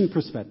Christian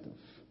perspective,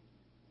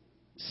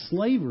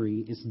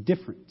 slavery is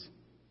different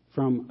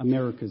from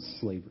America's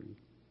slavery.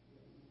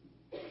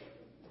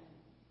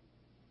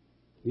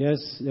 Yes,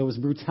 there was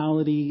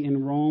brutality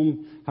in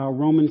Rome, how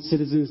Roman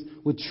citizens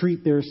would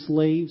treat their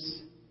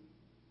slaves.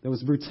 There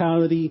was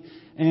brutality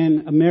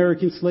and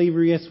American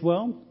slavery as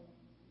well.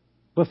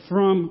 But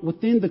from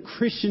within the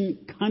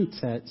Christian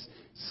context,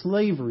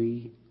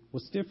 slavery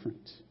was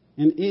different.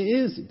 And it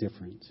is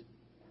different.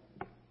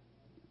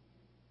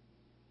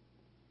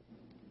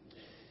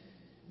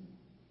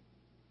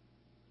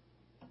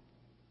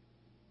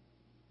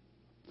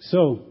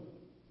 So,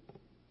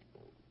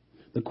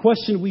 the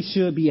question we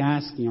should be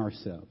asking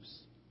ourselves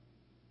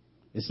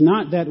is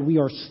not that we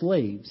are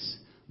slaves,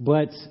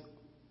 but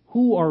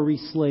who are we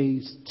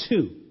slaves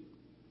to?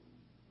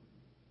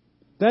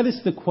 That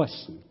is the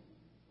question.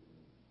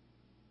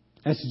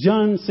 As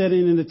John said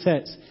in the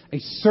text, a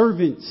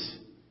servant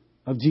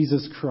of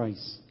Jesus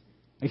Christ,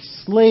 a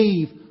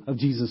slave of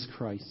Jesus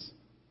Christ.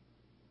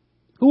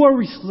 Who are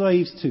we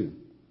slaves to?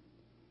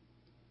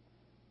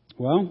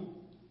 Well,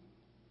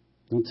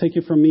 don't take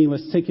it from me.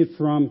 Let's take it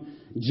from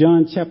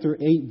John chapter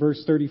 8,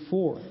 verse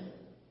 34.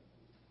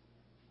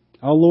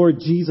 Our Lord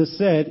Jesus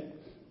said,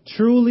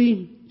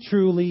 "Truly,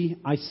 truly,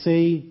 I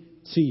say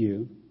to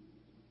you,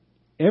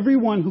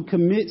 everyone who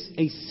commits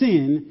a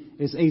sin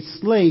is a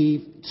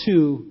slave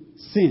to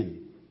sin."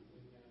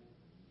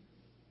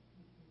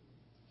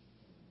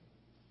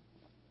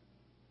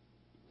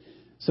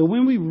 So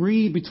when we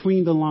read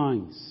between the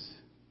lines,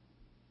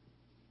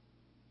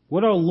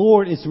 what our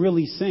Lord is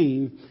really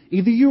saying,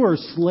 either you are a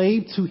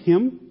slave to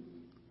Him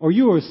or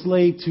you are a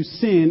slave to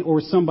sin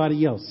or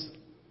somebody else.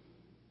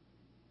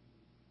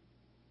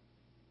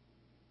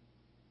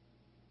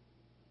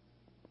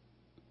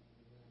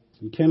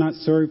 You cannot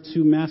serve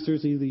two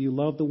masters. Either you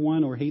love the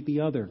one or hate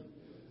the other.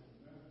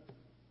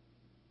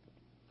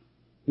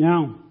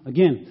 Now,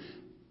 again,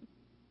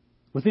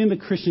 within the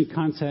Christian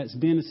context,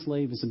 being a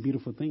slave is a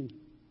beautiful thing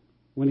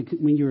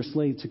when you're a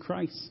slave to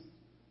Christ.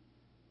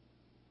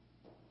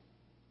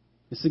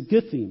 It's a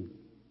good thing.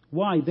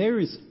 Why? There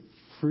is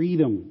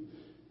freedom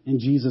in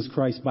Jesus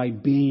Christ by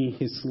being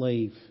His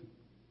slave.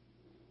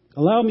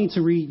 Allow me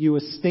to read you a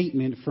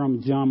statement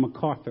from John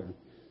MacArthur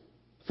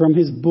from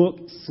his book,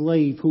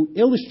 Slave, who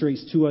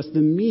illustrates to us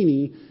the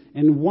meaning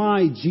and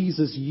why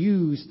Jesus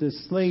used the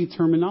slave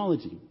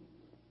terminology.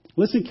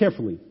 Listen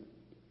carefully.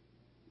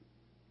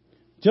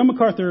 John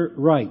MacArthur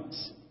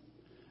writes,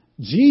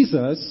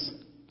 Jesus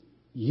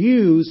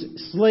used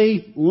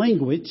slave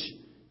language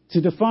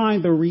to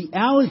define the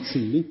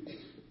reality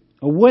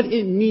of what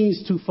it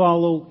means to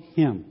follow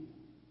Him.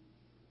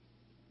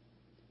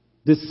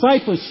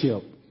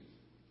 Discipleship,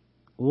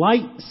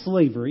 like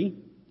slavery,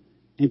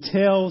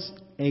 entails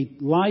a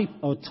life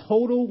of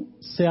total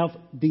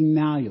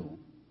self-denial,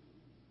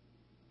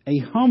 a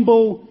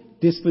humble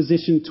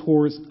disposition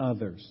towards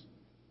others,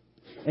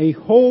 a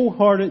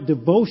wholehearted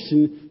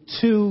devotion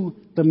to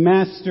the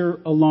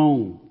Master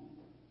alone,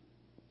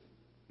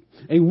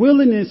 a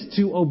willingness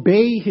to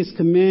obey His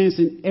commands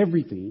in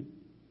everything,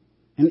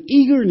 an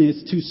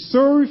eagerness to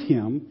serve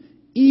Him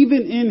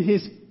even in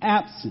His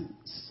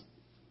absence,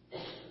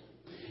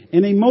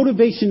 and a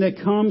motivation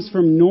that comes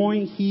from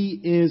knowing He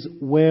is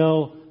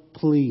well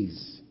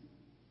pleased.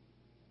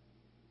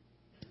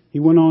 He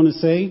went on to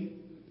say,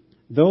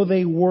 though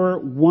they were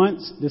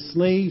once the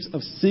slaves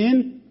of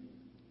sin,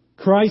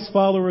 Christ's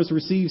followers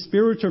received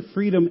spiritual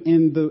freedom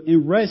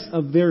and rest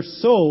of their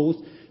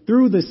souls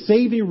through the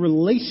saving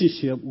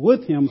relationship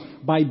with Him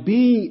by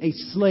being a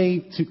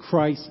slave to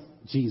Christ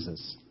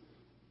Jesus.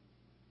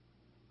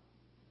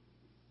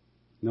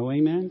 No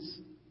amens?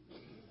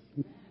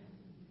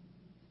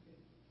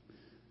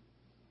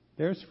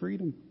 There's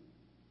freedom.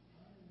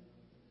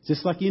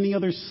 Just like any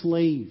other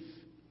slave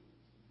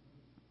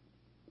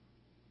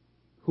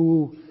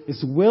who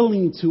is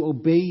willing to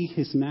obey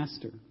his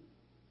master.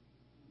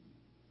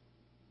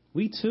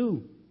 We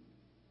too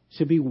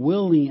should be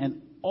willing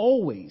and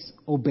always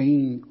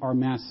obeying our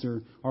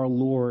master, our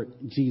Lord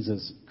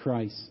Jesus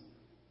Christ.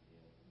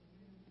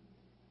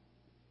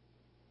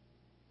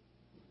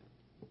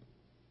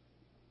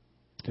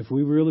 If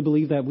we really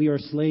believe that we are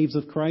slaves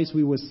of Christ,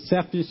 we would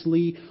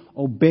selfishly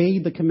obey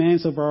the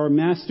commands of our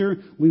master.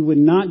 We would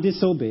not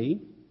disobey,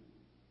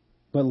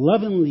 but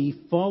lovingly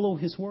follow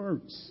his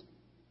words.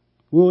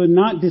 We would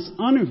not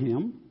dishonor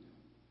him,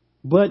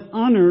 but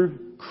honor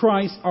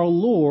Christ our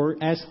Lord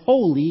as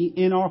holy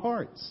in our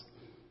hearts.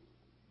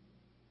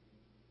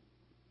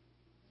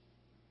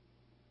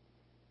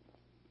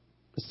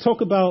 Let's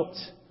talk about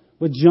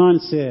what John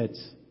said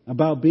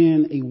about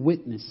being a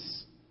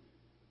witness.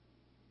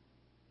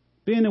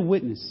 Being a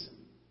witness.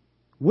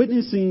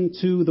 Witnessing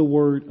to the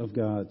Word of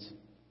God.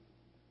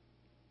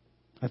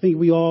 I think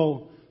we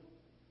all,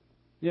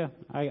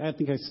 I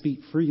think I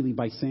speak freely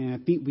by saying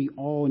I think we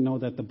all know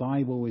that the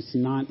Bible is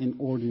not an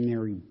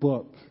ordinary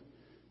book.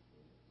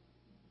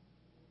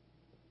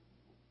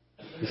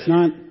 It's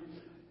not,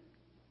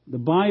 the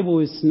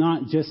Bible is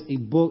not just a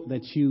book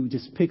that you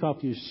just pick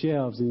off your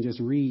shelves and just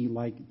read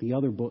like the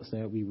other books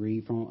that we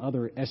read from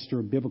other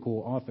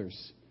extra-biblical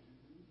authors.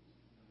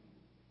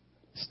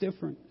 It's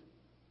different.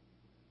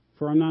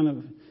 For I'm not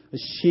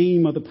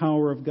ashamed of the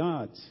power of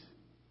God.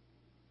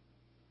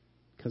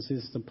 Because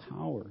it's the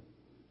power.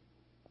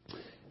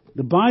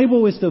 The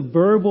Bible is the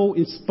verbal,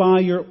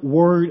 inspired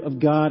word of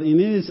God, and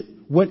it is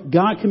what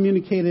God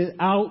communicated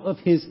out of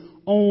his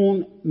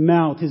own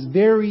mouth, his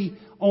very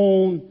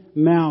own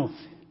mouth.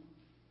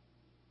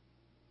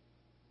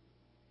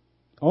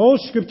 All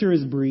scripture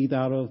is breathed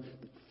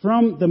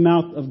from the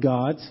mouth of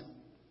God,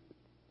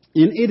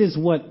 and it is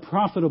what?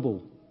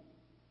 Profitable.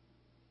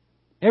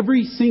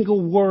 Every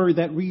single word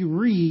that we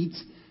read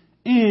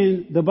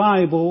in the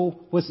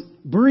Bible was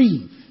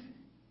breathed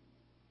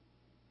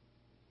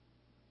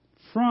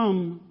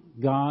from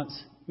God's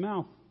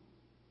mouth.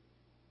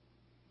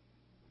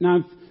 Now,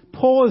 if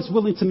Paul is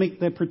willing to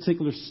make that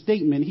particular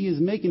statement, he is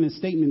making a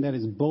statement that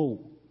is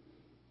bold.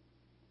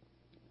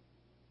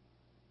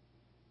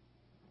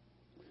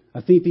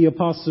 I think the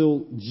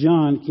Apostle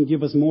John can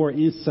give us more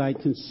insight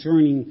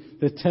concerning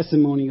the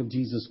testimony of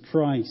Jesus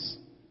Christ.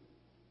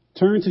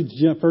 Turn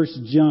to 1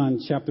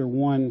 John chapter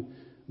 1,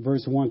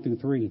 verse 1 through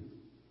 3.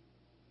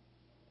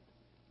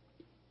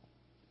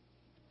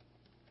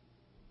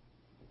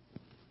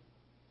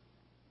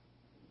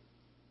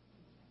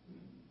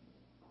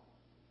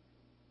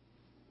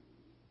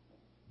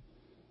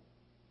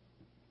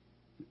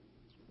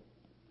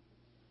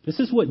 This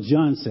is what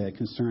John said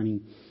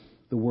concerning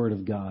the Word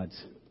of God.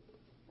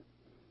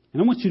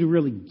 And I want you to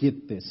really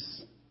get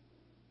this.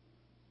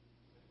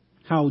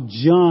 How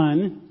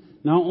John,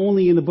 not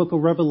only in the book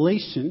of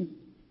Revelation,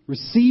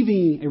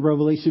 receiving a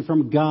revelation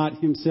from God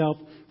himself,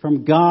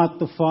 from God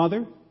the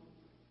Father,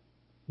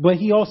 but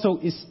he also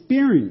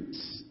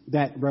experienced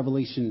that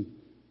revelation.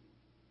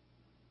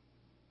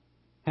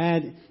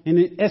 Had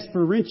an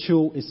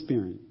experiential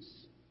experience.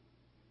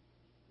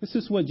 This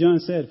is what John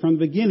said from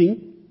the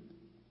beginning.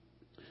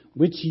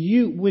 Which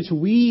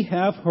we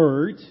have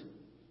heard,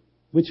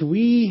 which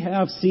we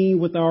have seen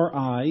with our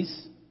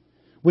eyes,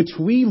 which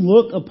we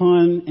look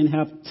upon and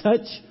have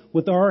touched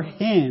with our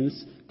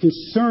hands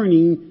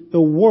concerning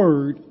the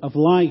word of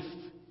life.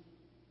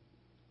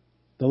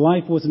 The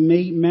life was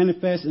made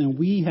manifest, and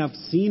we have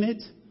seen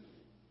it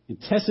and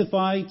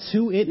testified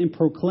to it and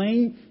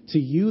proclaimed to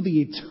you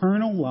the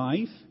eternal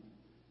life,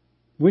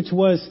 which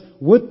was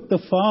with the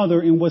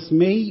Father and was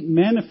made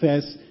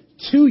manifest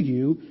to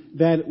you.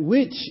 That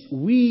which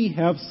we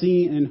have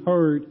seen and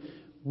heard,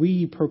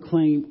 we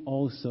proclaim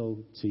also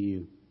to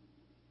you.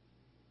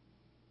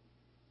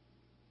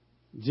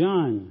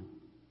 John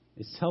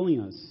is telling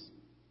us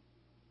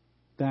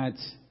that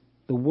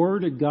the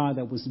word of God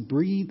that was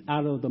breathed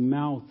out of the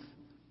mouth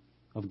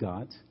of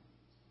God,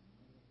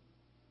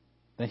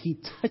 that he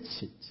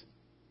touched it,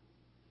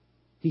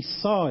 he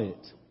saw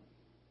it,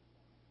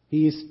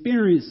 he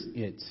experienced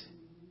it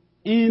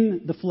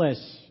in the flesh.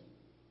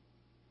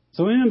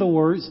 So in other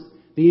words,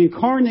 the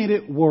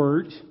incarnated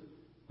Word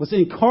was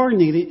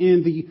incarnated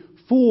in the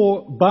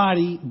full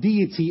body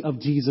deity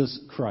of Jesus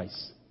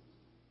Christ.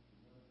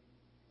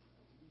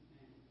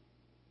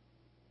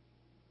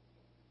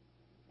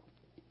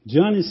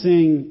 John is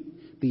saying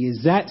the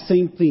exact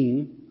same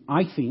thing,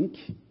 I think,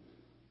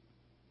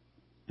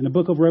 in the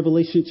book of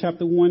Revelation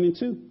chapter 1 and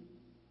 2.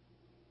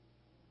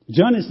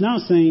 John is now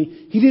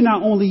saying he did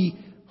not only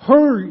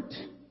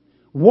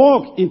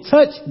walk and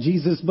touch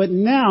Jesus, but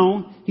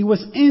now he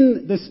was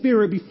in the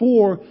Spirit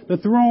before the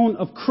throne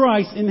of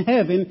Christ in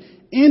heaven,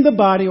 in the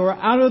body or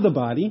out of the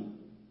body.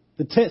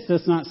 The text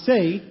does not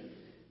say.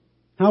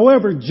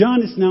 However,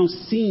 John is now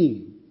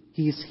seeing,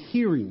 he is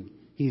hearing,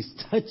 he is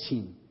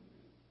touching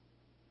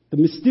the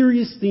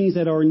mysterious things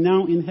that are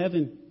now in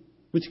heaven,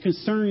 which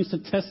concerns the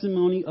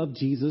testimony of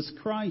Jesus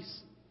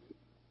Christ.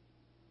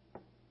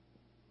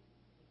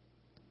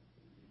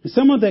 And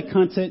some of that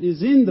content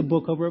is in the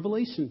book of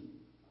Revelation.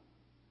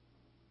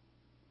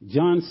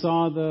 John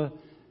saw the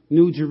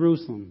New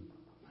Jerusalem.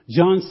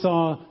 John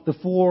saw the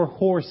 4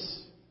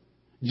 horses.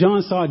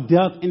 John saw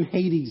death and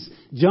Hades.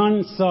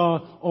 John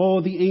saw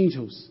all the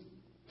angels.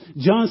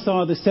 John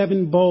saw the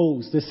 7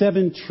 bowls, the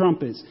 7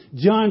 trumpets.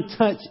 John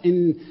touched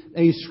in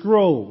a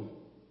scroll.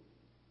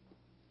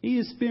 He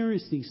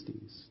experienced these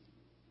things.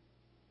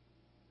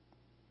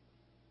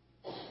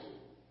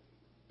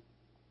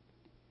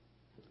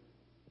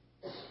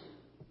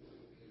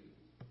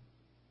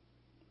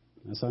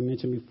 As I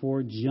mentioned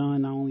before,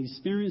 John not only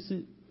experienced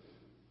it,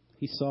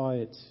 he saw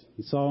it.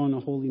 He saw it on the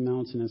holy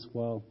mountain as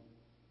well.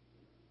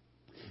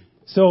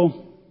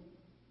 So,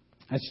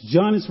 as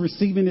John is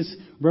receiving this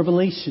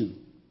revelation,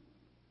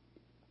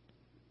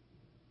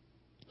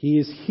 he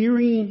is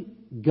hearing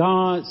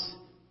God's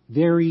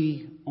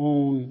very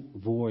own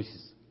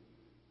voice.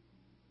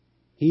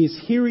 He is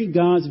hearing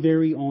God's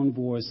very own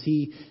voice.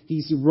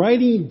 He's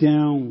writing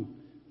down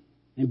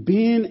and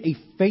being a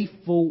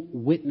faithful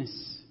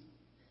witness.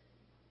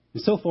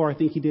 And so far, I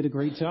think he did a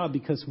great job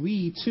because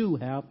we, too,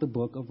 have the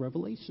book of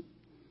Revelation.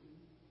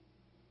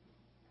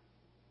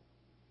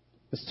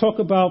 Let's talk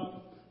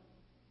about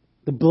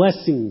the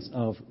blessings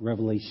of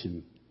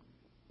Revelation.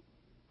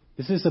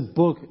 This is a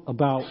book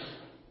about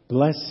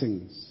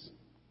blessings.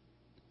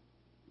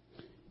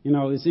 You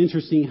know, it's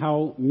interesting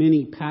how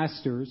many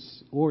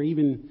pastors or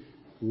even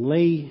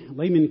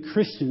layman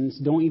Christians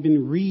don't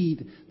even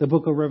read the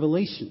book of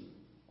Revelation.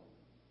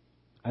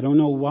 I don't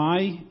know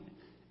why.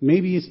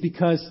 Maybe it's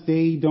because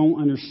they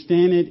don't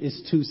understand it.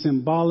 It's too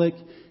symbolic.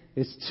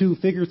 It's too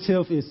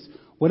figurative. It's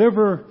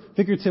whatever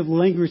figurative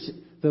language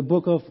the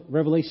book of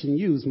Revelation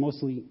used,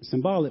 mostly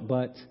symbolic,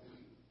 but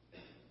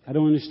I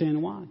don't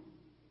understand why.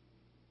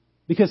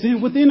 Because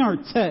within our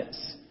text,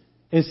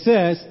 it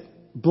says,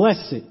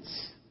 blessed.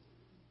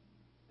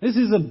 This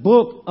is a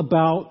book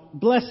about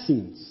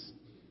blessings.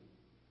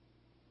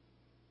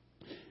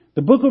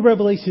 The book of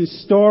Revelation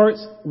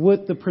starts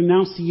with the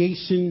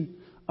pronunciation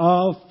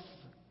of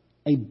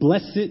a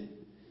blessed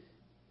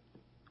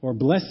or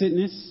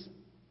blessedness.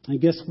 And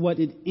guess what?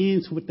 It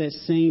ends with that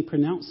same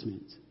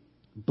pronouncement.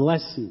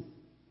 Blessing.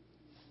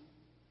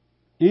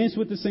 Ends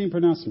with the same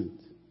pronouncement.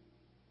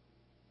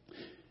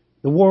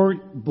 The word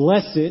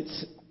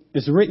blessed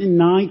is written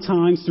 9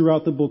 times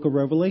throughout the book of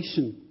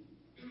Revelation.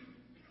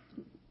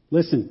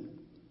 Listen.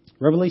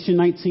 Revelation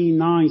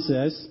 19:9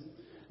 says,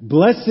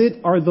 blessed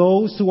are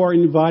those who are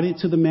invited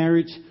to the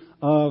marriage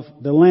of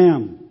the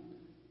Lamb.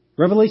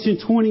 Revelation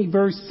 20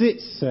 verse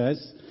 6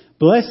 says,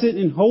 blessed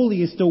and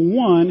holy is the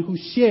one who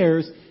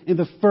shares in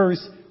the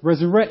first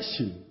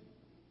resurrection.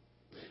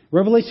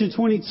 Revelation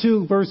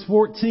 22 verse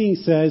 14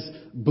 says,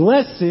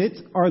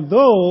 blessed are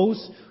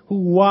those who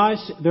wash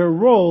their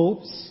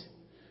robes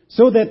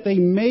so that they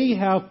may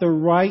have the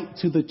right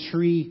to the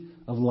tree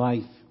of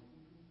life.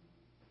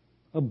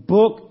 A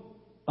book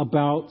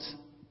about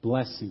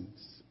blessings.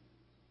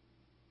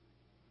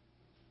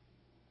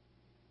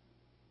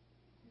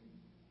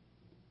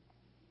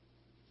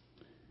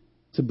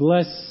 To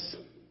bless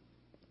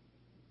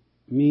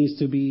means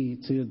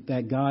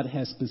that God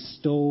has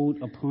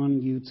bestowed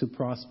upon you to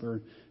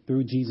prosper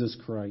through Jesus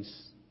Christ.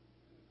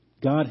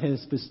 God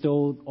has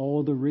bestowed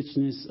all the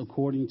richness,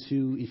 according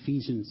to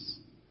Ephesians,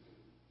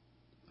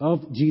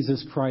 of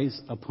Jesus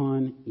Christ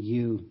upon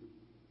you.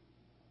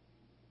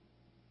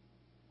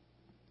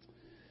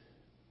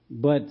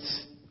 But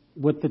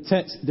what the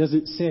text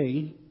doesn't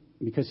say,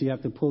 because you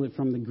have to pull it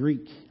from the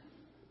Greek,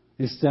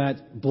 is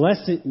that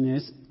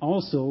blessedness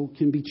also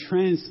can be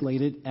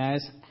translated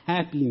as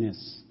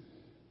happiness.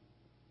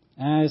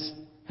 As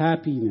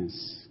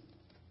happiness.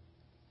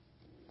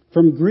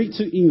 From Greek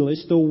to English,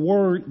 the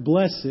word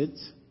blessed,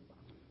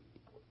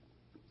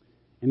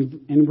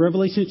 in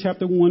Revelation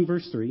chapter 1,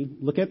 verse 3,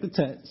 look at the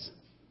text.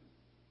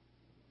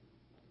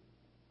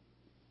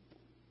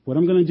 What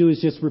I'm going to do is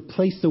just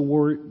replace the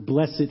word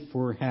blessed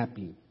for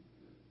happy.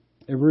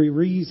 It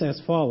reads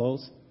as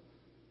follows.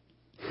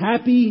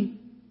 Happy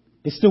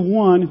is the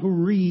one who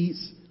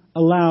reads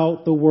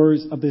aloud the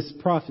words of this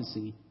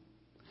prophecy.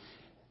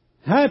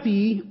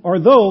 Happy are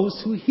those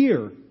who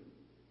hear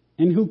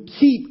and who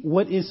keep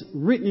what is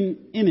written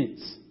in it.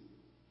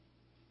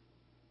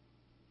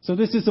 So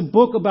this is a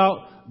book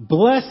about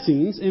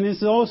blessings, and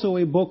it's also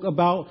a book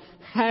about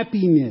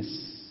happiness.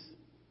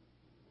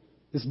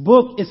 This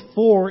book is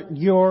for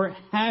your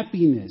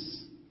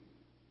happiness.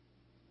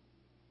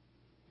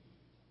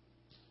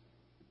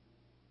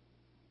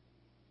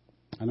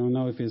 I don't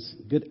know if it's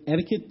good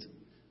etiquette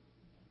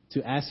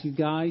to ask you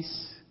guys,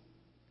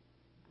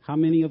 how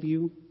many of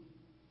you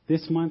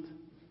this month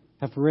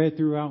have read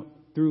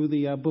through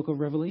the book of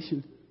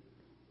Revelation?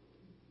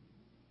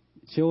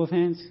 Show of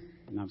hands?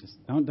 No, just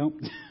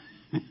don't.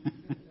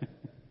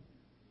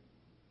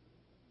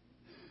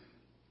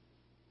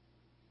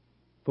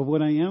 But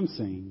what I am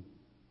saying,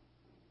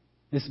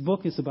 this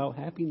book is about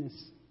happiness.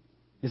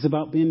 It's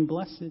about being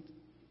blessed.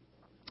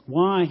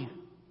 Why?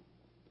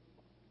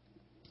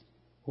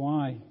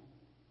 Why?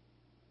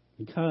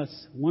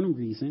 Because one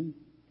reason,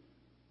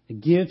 it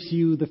gives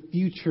you the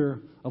future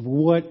of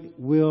what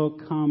will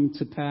come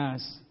to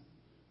pass.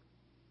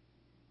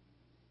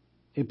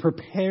 It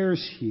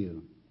prepares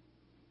you.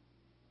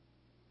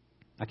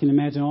 I can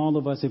imagine all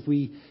of us,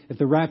 if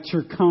the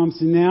rapture comes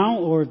now,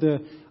 or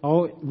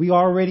we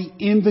are already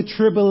in the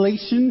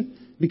tribulation,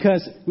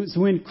 because it's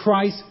when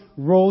Christ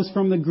rose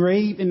from the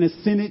grave and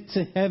ascended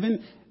to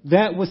heaven.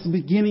 That was the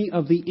beginning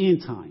of the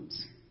end times.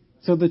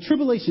 So the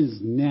tribulation is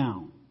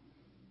now.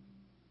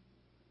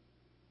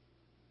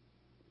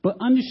 But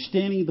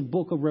understanding the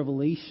book of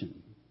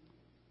Revelation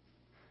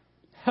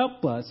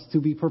help us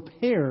to be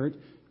prepared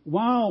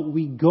while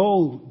we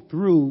go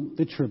through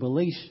the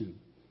tribulation.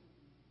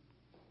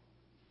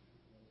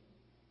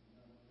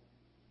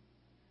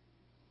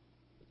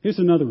 Here's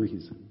another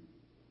reason.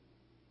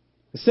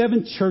 The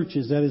 7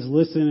 churches that is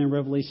listed in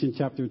Revelation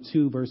chapter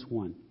 2, verse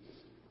 1.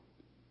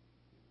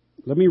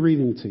 Let me read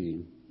them to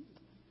you.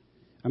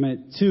 I'm at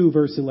 2,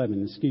 verse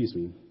 11. Excuse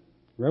me.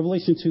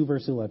 Revelation 2,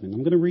 verse 11. I'm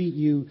going to read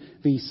you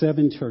these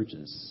 7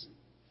 churches.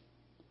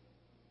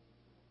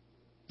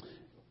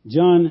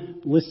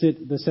 John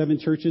listed the 7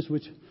 churches,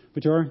 which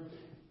are,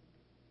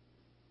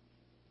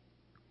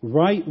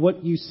 write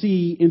what you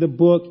see in the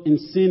book and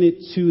send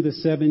it to the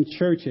 7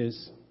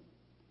 churches,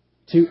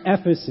 to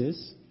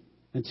Ephesus,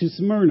 and to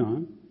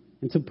Smyrna,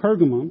 and to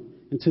Pergamum,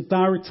 and to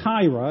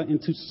Thyatira, and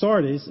to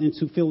Sardis, and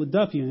to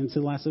Philadelphia, and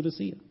to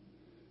Laodicea.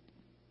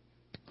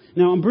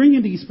 Now, I'm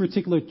bringing these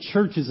particular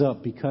churches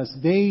up because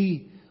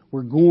they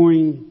were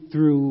going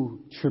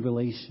through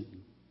tribulation.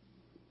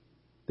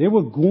 They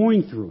were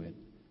going through it.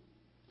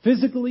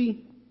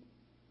 physically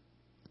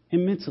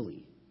and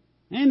mentally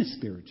and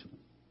spiritually.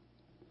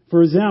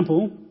 For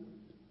example,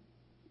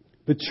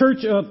 the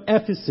church of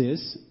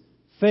Ephesus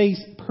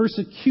faced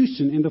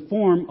persecution in the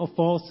form of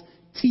false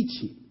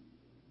teaching.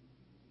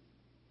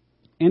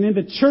 And in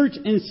the church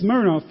in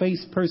Smyrna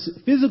faced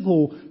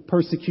physical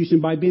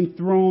persecution by being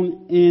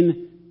thrown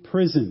in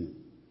prison.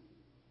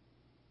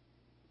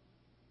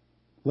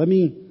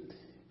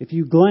 If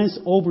you glance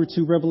over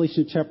to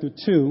Revelation chapter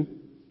 2,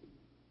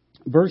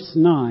 verse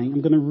 9,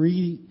 I'm going to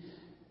read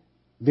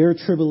their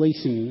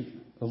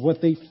tribulation of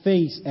what they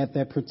faced at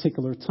that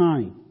particular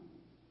time.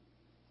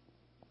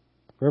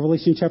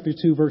 Revelation chapter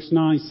 2, verse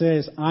 9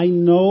 says, I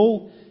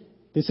know,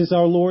 this is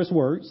our Lord's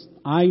words,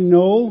 I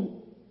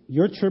know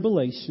your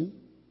tribulation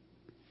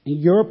and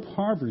your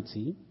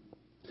poverty,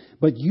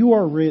 but you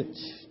are rich.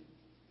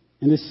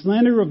 And the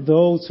slander of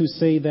those who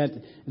say that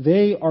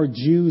they are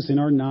Jews and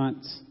are not,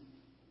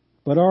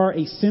 but are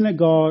a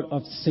synagogue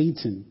of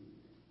Satan.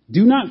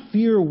 Do not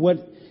fear what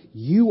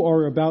you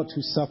are about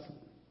to suffer.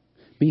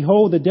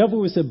 Behold, the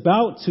devil is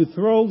about to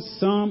throw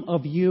some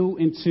of you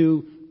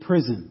into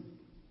prison.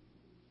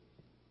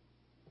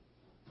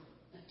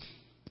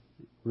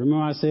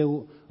 Remember I said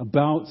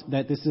about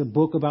that this is a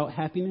book about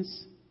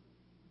happiness?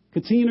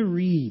 Continue to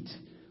read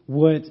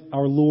what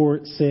our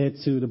Lord said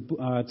to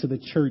the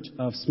church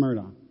of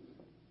Smyrna.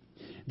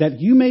 That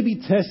you may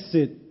be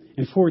tested,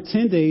 and for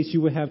 10 days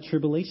you will have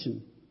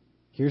tribulation.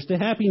 Here's the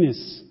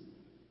happiness.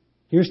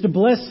 Here's the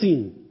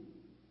blessing.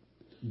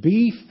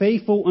 Be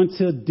faithful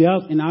until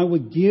death, and I will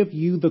give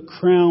you the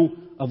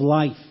crown of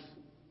life.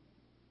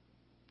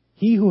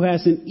 He who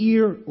has an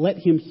ear, let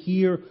him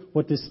hear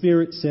what the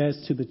Spirit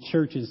says to the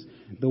churches.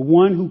 The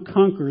one who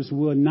conquers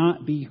will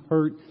not be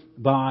hurt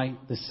by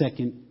the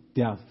second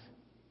death.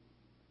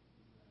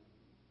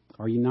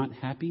 Are you not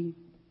happy?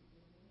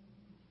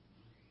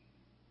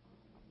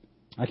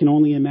 I can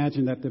only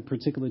imagine that the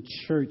particular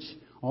church,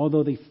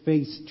 although they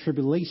faced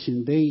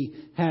tribulation, they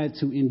had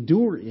to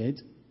endure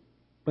it.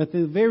 But at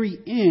the very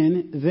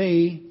end,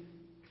 they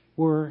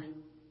were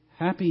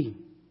happy.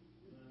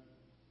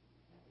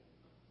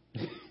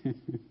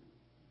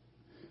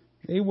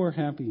 They were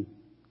happy.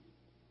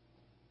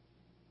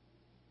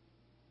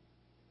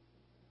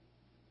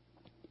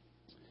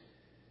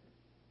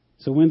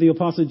 So when the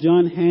Apostle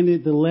John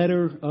handed the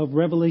letter of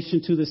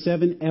Revelation to the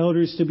 7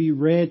 elders to be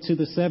read to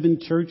the 7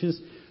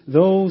 churches,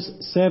 those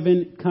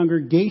 7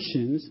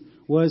 congregations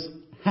was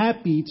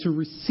happy to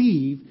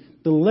receive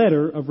the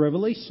letter of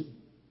Revelation.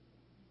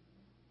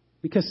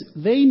 Because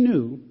they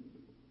knew,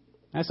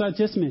 as I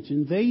just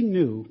mentioned, they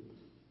knew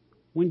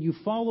when you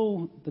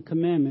follow the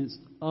commandments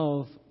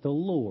of the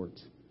Lord,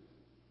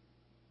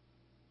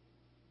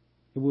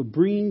 it will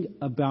bring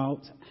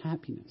about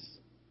happiness.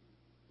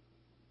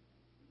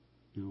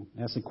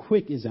 As a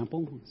quick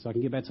example, so I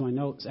can get back to my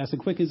notes. As a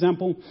quick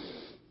example,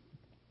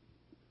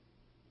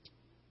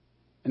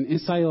 an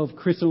insight of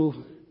Crystal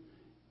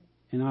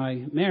and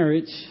I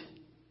marriage,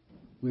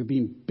 we're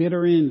being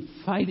bitter and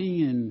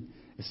fighting and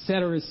et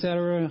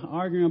cetera,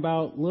 arguing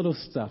about little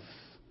stuff.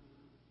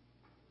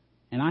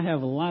 And I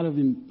have a lot of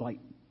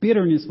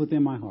bitterness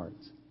within my heart.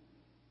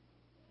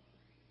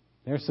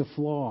 There's a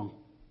flaw.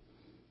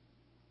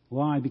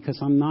 Why? Because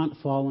I'm not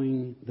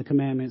following the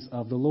commandments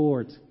of the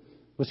Lord.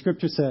 What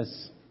Scripture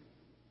says,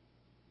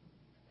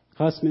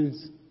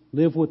 husbands,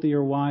 live with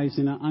your wives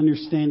in an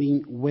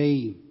understanding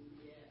way.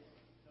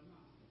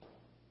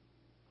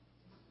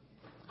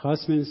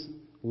 Husbands,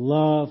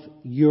 love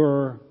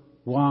your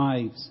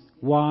wives.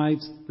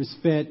 Wives,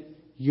 respect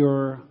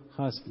your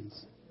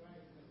husbands.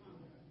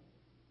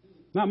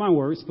 Not my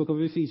words, book of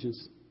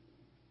Ephesians.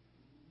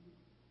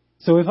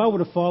 So if I were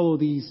to follow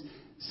these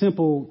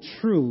simple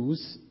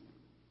truths,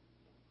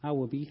 I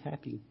would be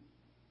happy.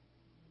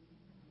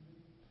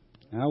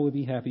 I would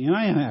be happy. And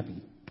I am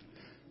happy.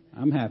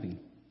 I'm happy.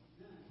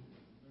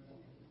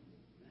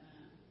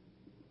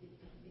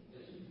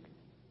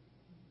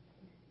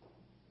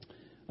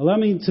 Allow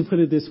me to put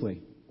it this way.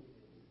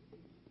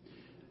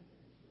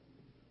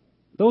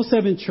 Those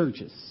 7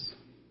 churches,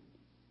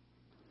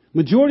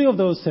 majority of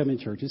those 7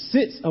 churches,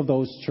 6 of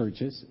those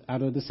churches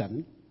out of the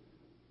 7,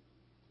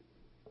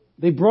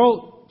 they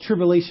brought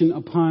tribulation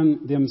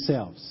upon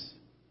themselves.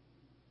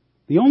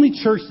 The only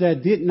church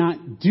that did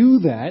not do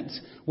that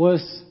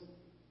was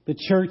the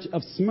church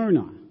of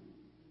Smyrna.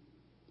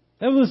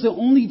 That was the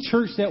only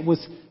church that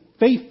was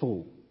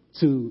faithful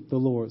to the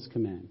Lord's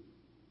command.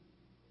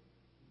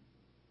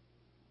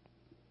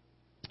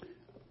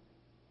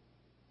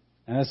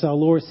 As our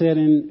Lord said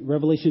in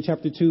Revelation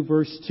chapter 2,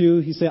 verse 2,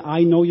 he said,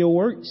 I know your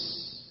works.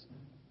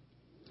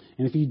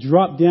 And if you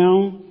drop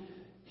down,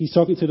 he's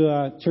talking to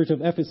the church of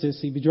Ephesus.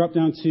 If you drop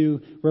down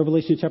to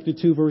Revelation chapter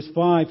 2, verse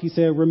 5, he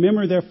said,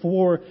 remember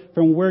therefore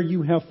from where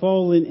you have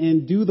fallen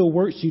and do the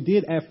works you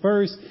did at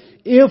first.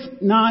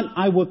 If not,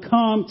 I will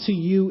come to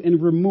you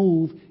and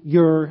remove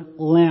your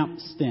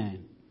lampstand.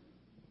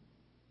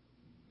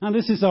 Now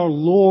this is our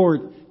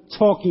Lord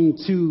talking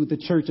to the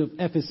church of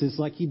Ephesus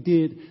like he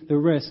did the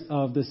rest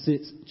of the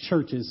 6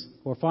 churches,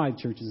 or 5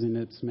 churches in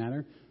this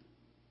matter.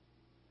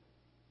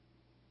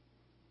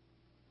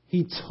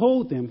 He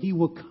told them he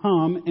will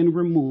come and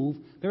remove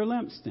their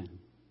lampstand.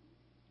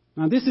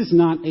 Now, this is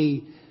not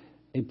a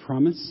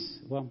promise.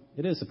 Well,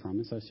 it is a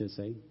promise, I should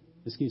say.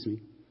 Excuse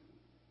me.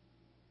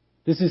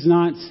 This is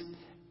not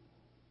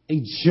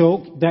a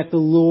joke that the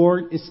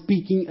Lord is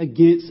speaking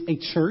against a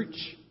church.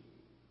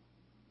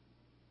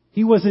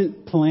 He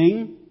wasn't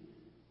playing.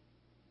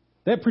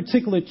 That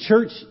particular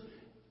church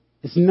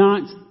is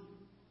not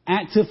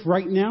active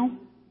right now.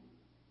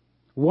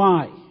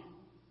 Why?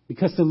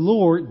 Because the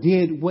Lord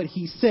did what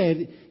he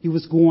said he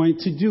was going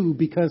to do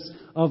because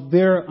of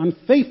their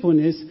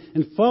unfaithfulness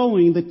and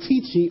following the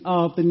teaching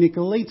of the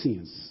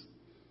Nicolaitans.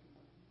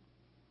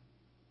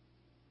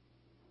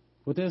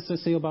 What does that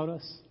say about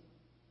us?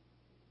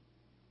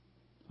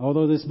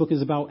 Although this book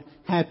is about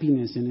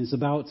happiness and is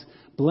about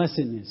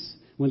blessedness,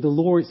 when the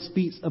Lord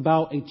speaks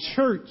about a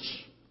church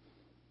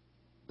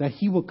that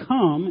he will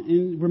come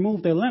and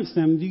remove their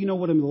lampstand, do you know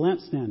what a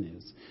lampstand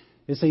is?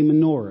 It's a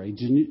menorah,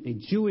 a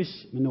Jewish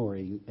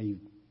menorah, a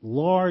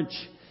large,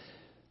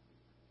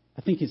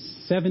 I think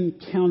it's 7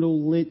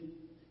 candle lit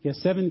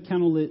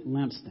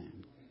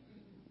lampstand.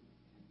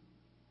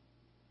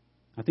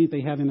 I think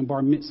they have it in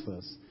bar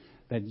mitzvahs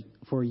that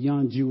for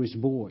young Jewish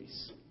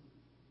boys.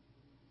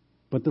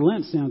 But the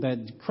lampstand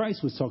that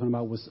Christ was talking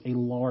about was a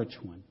large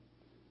one.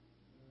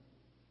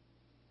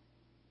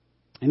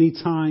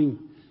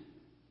 Anytime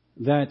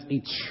that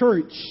a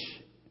church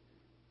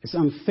is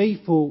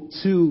unfaithful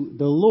to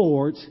the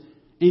Lord,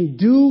 in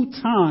due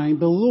time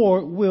the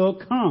Lord will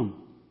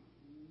come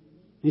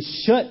and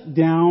shut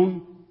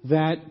down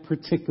that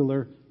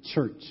particular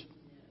church.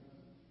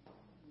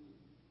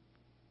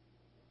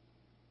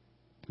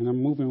 And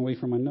I'm moving away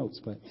from my notes,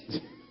 but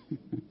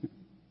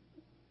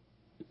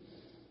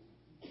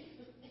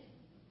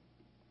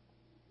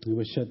it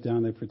will shut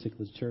down that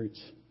particular church.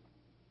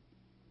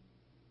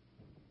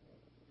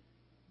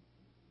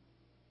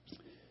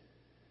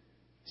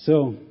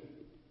 So,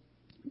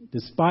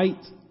 despite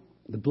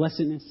the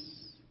blessedness,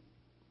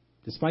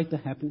 despite the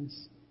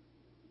happiness,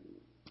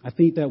 I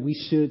think that we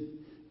should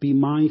be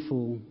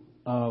mindful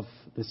of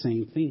the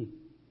same thing.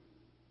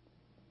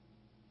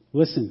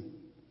 Listen,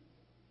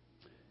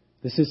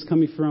 this is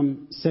coming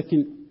from 2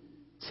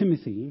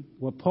 Timothy,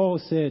 what Paul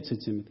said to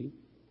Timothy.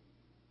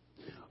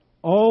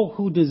 All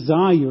who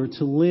desire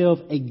to live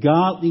a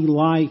godly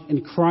life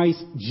in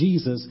Christ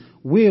Jesus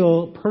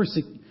will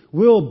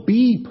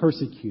be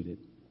persecuted.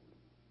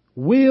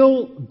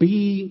 Will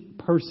be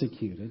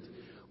persecuted,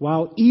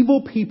 while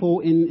evil people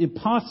and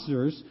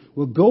impostors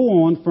will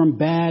go on from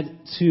bad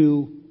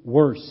to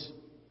worse.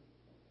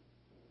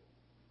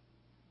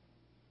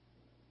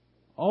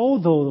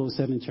 Although those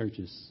 7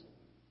 churches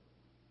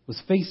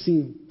was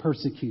facing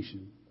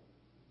persecution,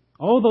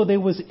 although they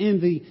was in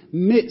the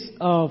midst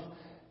of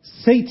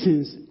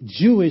Satan's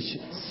Jewish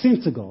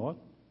synagogue,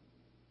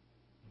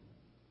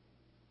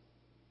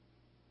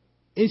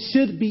 it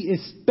should be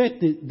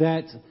expected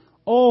that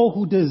all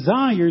who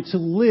desire to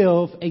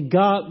live a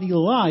godly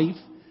life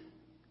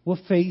will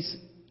face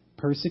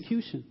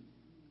persecution.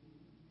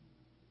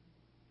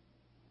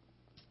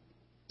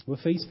 Will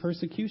face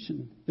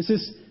persecution. This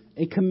is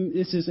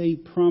a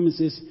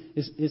promise.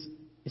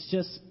 It's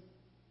just,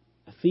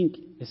 I think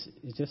it's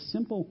just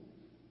simple.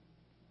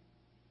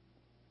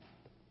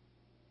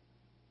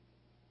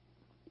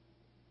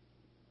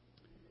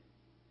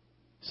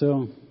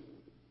 So,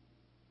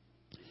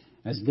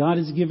 as God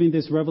is giving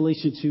this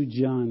revelation to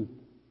John,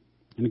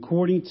 and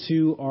according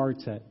to our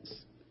text,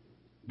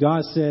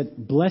 God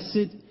said,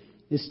 "Blessed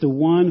is the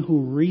one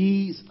who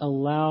reads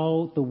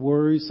aloud the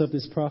words of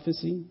this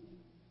prophecy.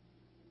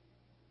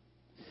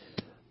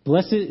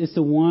 Blessed is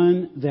the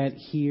one that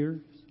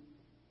hears.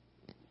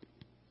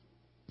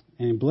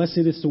 And blessed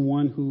is the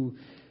one who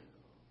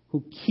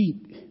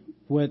keep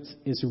what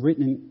is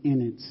written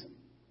in it."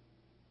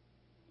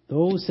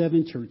 Those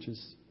 7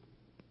 churches.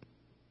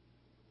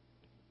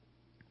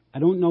 I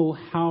don't know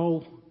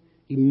how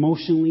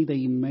emotionally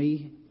they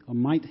may or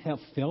might have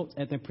felt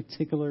at that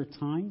particular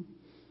time.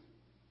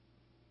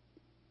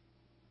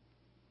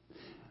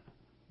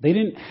 They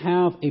didn't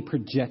have a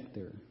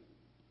projector.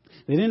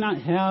 They did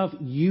not have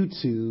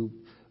YouTube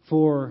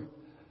for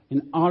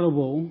an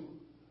audible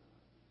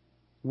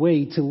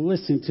way to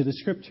listen to the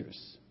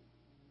scriptures.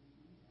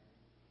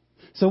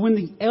 So when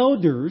the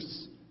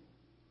elders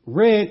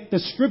read the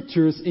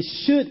scriptures, it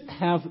should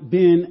have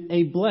been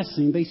a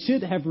blessing. They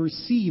should have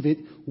received it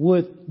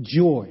with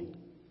joy.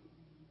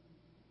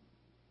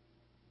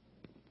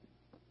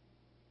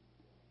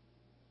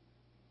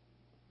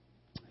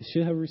 They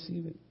should have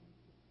received it.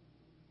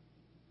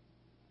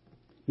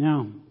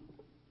 Now,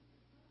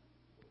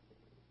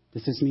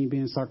 this is me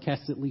being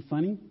sarcastically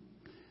funny.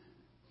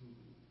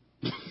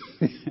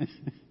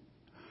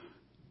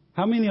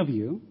 How many of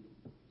you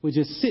would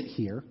just sit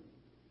here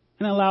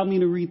and allow me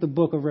to read the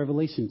book of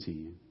Revelation to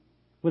you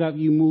without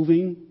you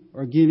moving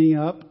or getting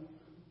up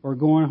or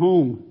going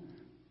home?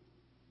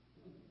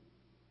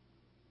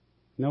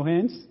 No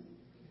hands?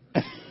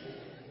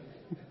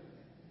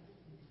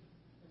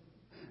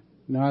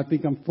 No, I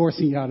think I'm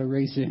forcing y'all to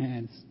raise your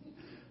hands.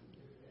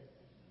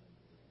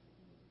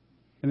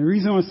 And the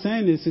reason I'm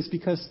saying this is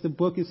because the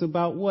book is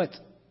about what?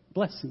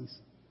 Blessings.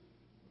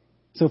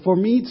 So for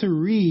me to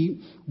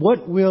read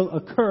what will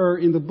occur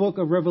in the book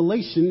of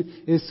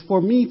Revelation is for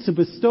me to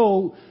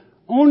bestow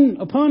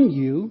upon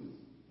you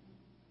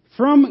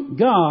from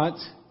God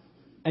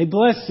a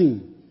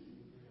blessing.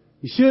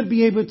 You should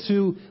be able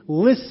to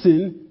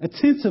listen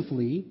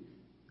attentively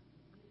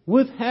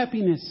with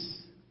happiness.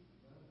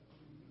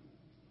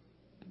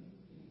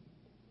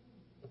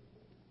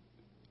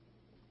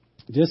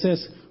 Just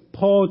as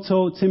Paul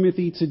told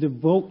Timothy to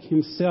devote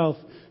himself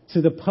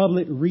to the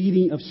public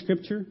reading of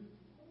Scripture,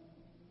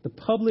 the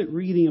public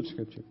reading of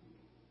Scripture.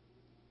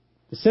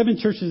 The 7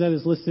 churches that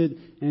is listed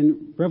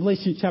in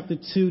Revelation chapter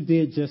 2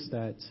 did just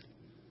that.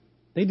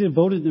 They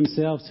devoted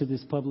themselves to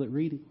this public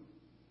reading.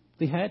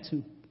 They had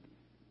to.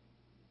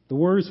 The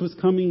words was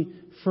coming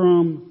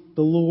from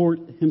the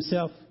Lord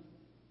himself.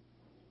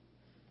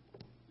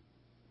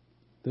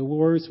 The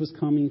words was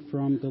coming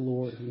from the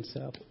Lord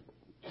himself.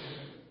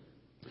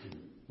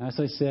 As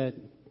I said,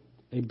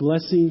 a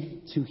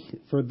blessing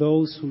for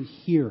those who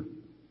hear.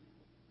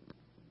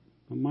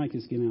 My mic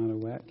is getting out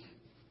of whack.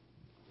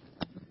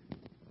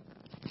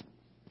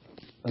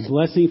 A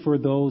blessing for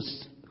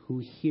those who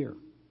hear.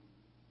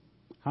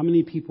 How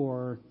many people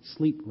are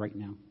asleep right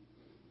now?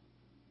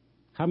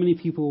 How many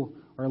people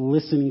are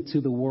listening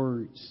to the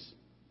words?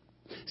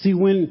 See,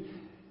 when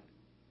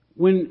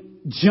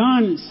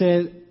John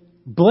said,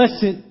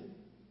 blessed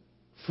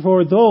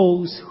for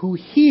those who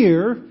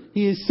hear,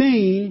 he is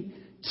saying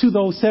to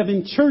those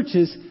 7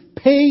 churches,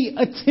 pay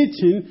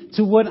attention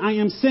to what I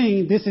am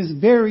saying. This is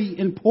very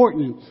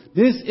important.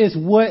 This is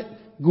what's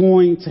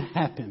going to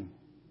happen.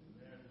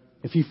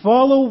 If you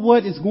follow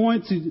what's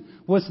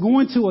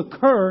going to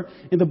occur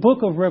in the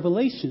book of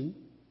Revelation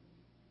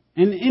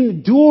and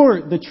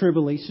endure the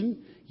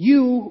tribulation,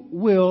 you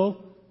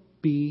will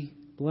be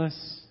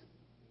blessed.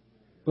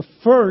 But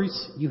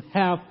first, you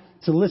have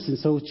to listen.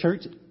 So,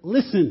 church,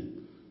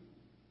 listen.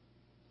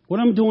 What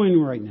I'm doing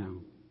right now,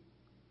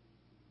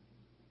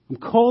 I'm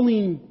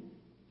calling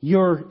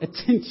your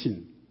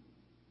attention.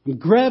 I'm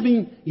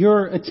grabbing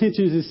your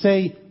attention to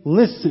say,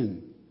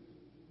 listen.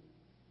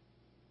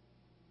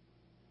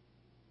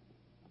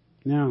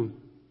 Now,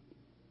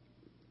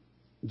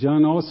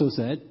 John also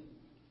said,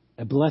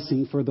 a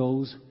blessing for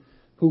those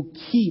who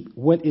keep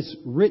what is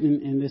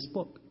written in this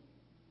book.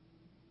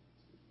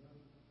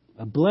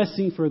 A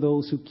blessing for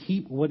those who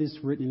keep what is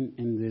written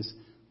in this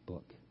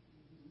book.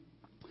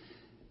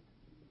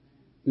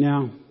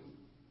 Now,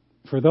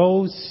 for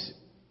those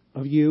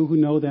of you who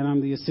know that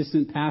I'm the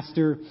assistant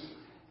pastor,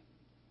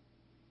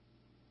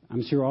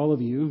 I'm sure all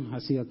of you, I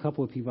see a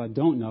couple of people I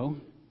don't know,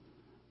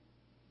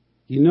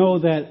 you know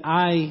that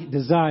I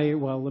desire,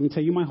 well, let me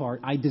tell you my heart,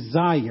 I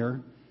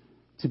desire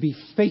to be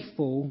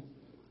faithful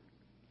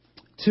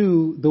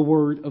to the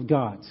Word of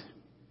God.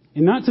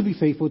 And not to be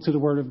faithful to the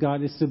Word of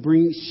God is to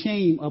bring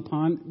shame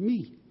upon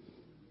me.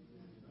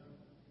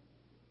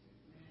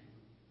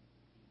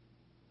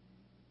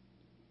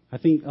 I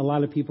think a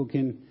lot of people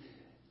can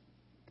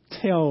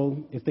tell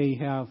if they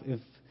have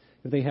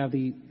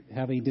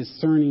a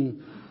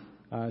discerning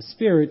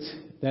spirit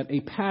that a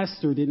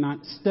pastor did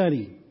not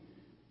study.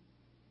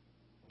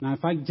 Now,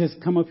 if I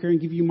just come up here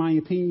and give you my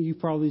opinion, you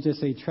probably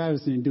just say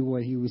Travis didn't do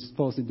what he was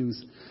supposed to do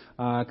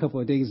a couple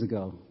of days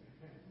ago.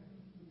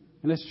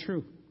 And that's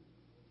true.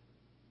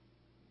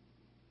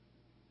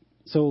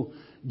 So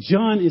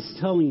John is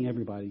telling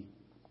everybody,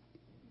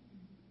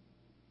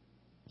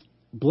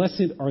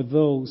 blessed are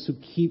those who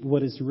keep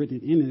what is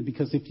written in it,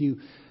 because if you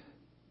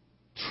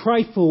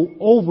trifle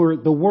over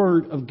the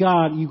Word of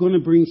God, you're going to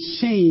bring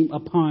shame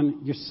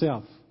upon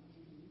yourself.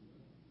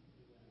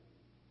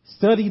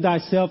 Study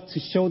thyself to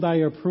show thy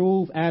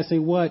approve as a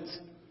what?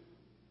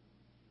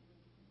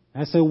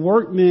 As a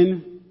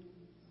workman.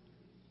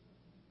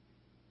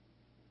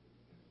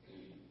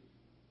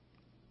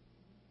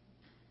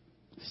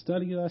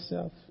 Study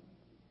thyself.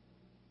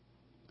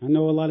 I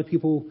know a lot of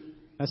people,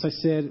 as I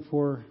said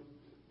in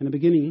the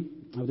beginning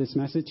of this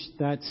message,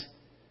 that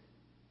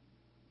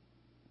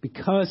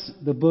because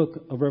the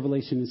book of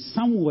Revelation is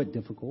somewhat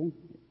difficult,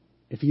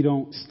 if you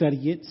don't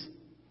study it,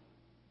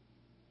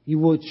 you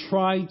will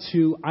try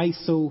to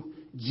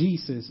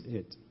eisegesis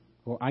it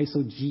or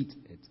eisegete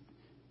it.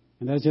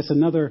 And that's just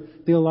another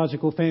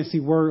theological fancy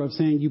word of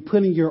saying you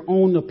putting your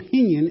own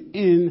opinion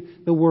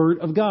in the Word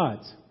of God.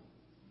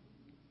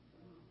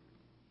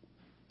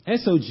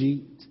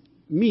 Eisegete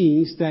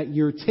means that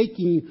you're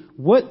taking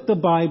what the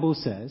Bible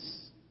says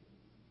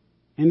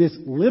and this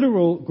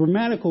literal,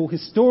 grammatical,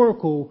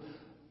 historical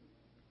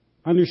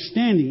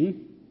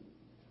understanding,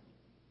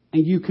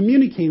 and you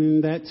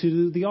communicating that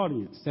to the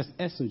audience. That's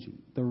eisegete,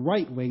 the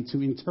right way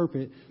to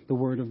interpret the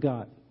Word of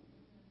God.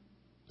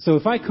 So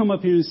if I come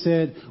up here and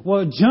said,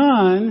 well,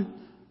 John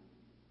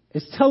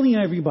is telling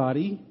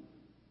everybody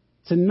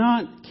to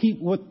not keep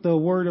what the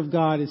Word of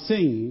God is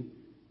saying,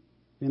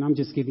 then I'm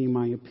just giving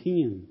my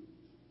opinion.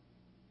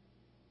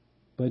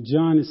 But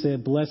John has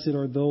said, blessed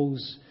are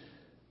those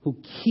who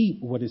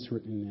keep what is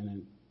written in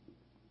it.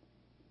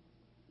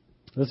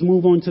 Let's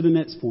move on to the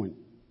next point.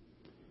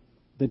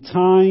 The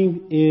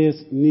time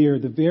is near.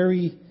 The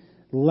very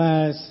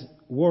last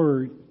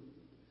word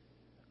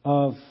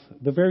of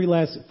the very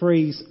last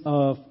phrase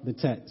of the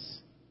text.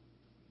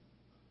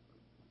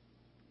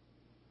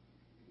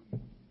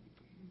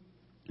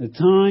 The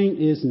time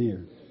is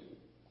near.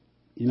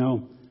 You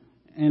know,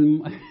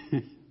 and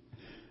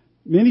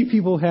many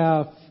people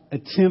have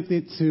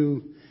attempted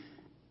to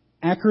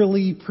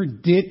accurately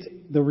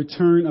predict the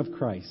return of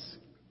Christ.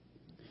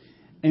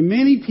 And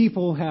many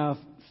people have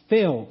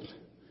failed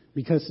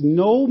because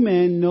no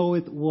man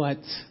knoweth what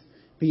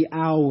the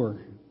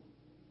hour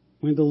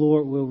when the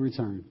Lord will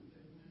return.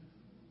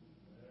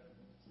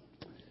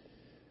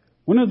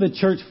 One of the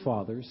church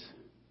fathers,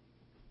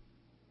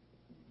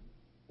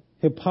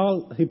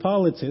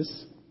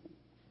 Hippolytus,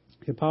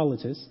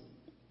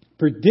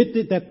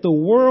 predicted that the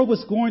world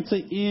was going to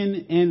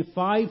end in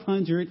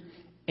 500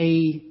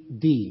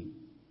 A.D.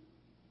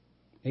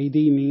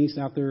 A.D. means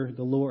after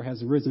the Lord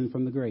has risen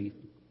from the grave.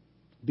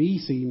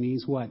 B.C.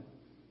 means what?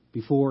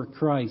 Before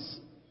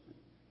Christ.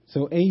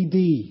 So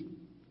A.D.,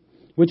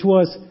 which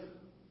was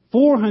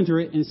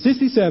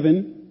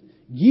 467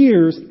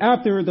 years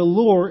after the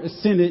Lord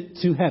ascended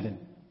to heaven.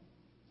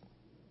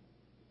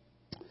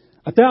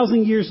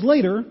 1,000 years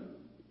later,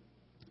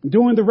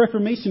 during the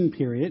Reformation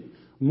period,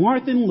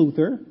 Martin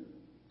Luther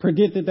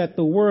predicted that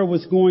the world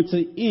was going to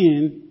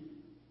end,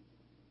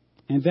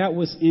 and that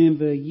was in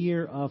the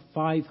year of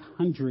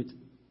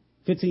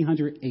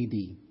 1500 AD.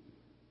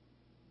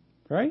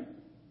 Right?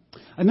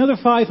 Another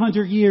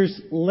 500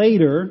 years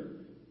later,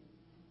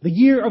 the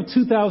year of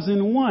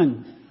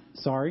 2011,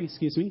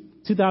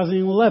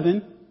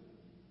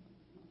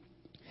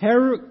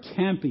 Harold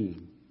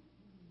Camping,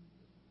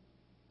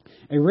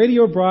 a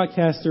radio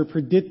broadcaster,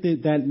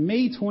 predicted that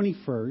May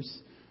 21st,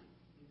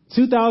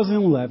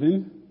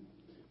 2011,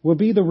 will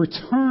be the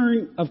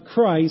return of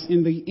Christ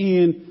in the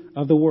end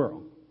of the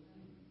world.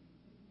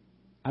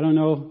 I don't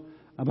know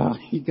about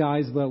you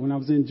guys, but when I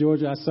was in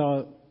Georgia, I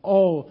saw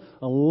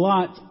a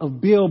lot of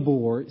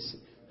billboards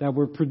that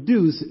were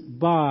produced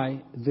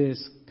by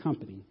this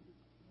company,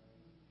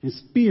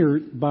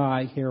 inspired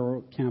by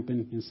Harold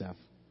Camping himself.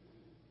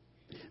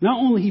 Not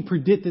only he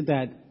predicted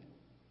that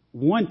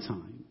not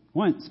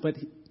once, but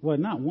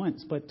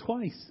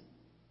twice.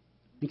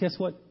 And guess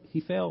what?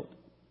 He failed.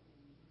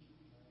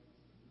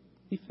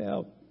 He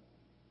failed.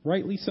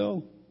 Rightly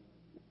so.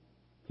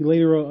 He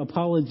later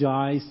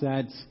apologized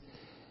that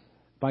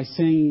by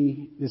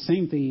saying the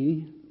same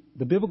thing,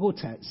 the biblical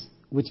text,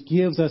 which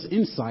gives us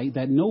insight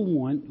that no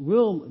one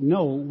will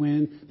know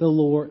when the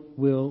Lord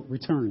will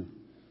return.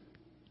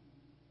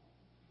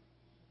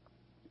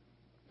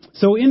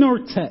 So in our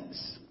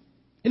text,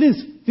 it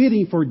is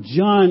fitting for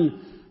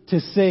John to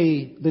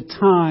say the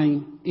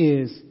time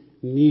is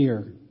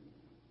near.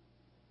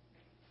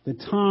 The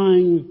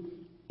time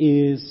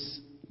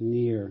is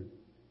near.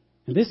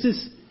 And this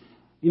is,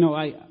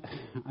 I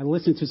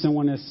listened to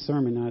someone else's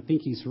sermon, and I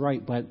think he's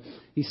right, but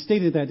he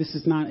stated that this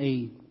is not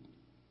the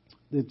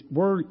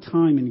word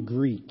time in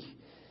Greek,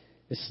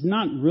 it's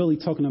not really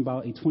talking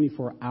about a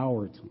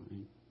 24-hour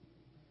time.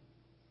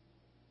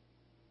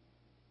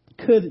 It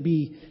could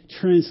be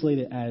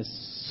translated as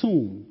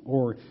soon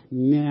or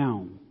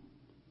now,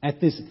 at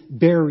this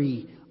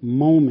very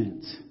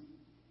moment.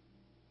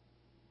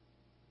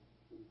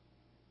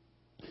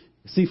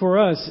 See, for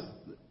us,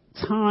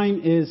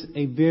 time is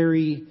a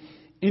very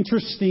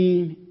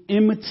interesting,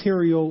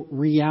 immaterial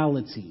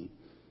reality.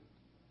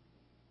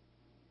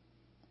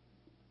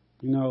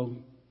 Did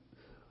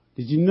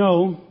you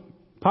know,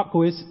 pop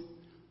quiz,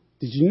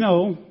 did you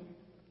know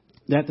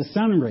that the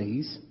sun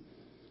rays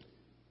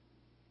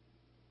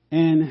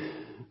and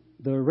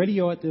the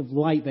radioactive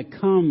light that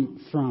come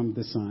from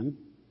the sun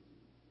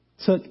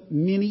took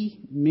many,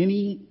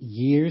 many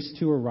years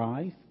to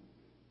arrive?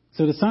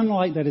 So the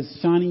sunlight that is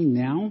shining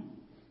now,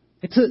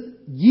 it took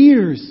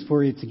years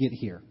for it to get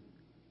here.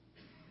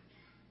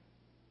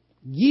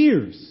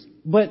 Years.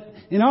 But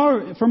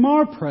from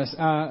our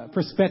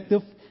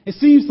perspective, it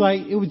seems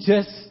like it was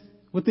just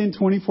within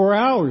 24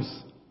 hours.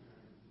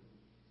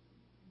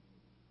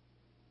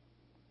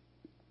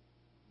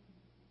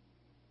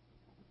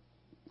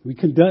 We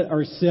conduct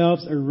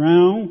ourselves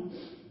around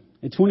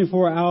a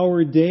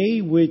 24-hour day,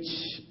 which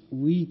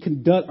we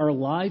conduct our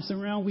lives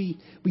around. We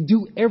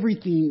do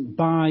everything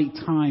by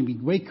time. We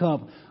wake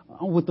up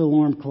with the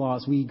alarm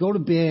clocks. We go to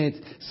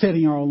bed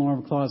setting our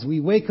alarm clocks.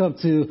 We wake up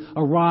to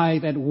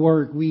arrive at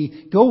work.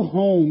 We go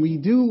home. We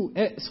do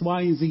X,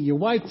 Y, and Z. Your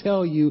wife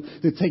tells you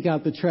to take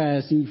out the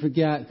trash and you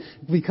forget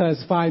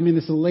because 5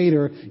 minutes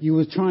later you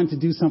were trying to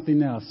do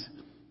something else.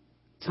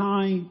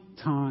 Time.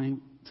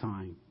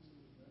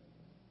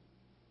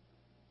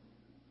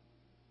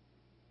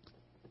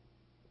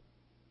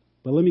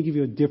 But let me give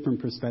you a different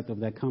perspective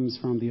that comes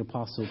from the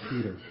Apostle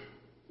Peter.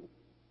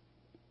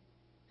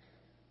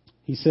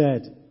 He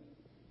said,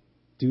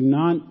 do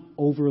not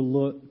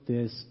overlook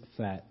this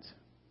fact,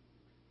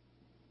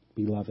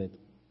 beloved,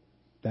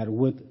 that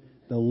with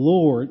the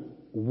Lord,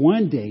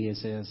 one day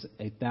is as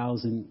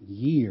 1,000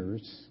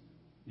 years,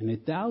 and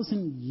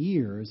 1,000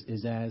 years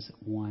is as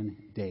one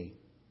day.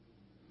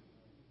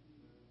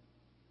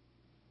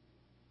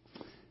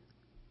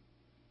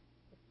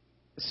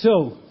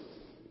 So,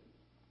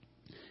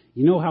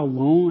 you know how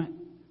long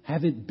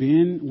have it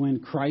been when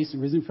Christ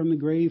risen from the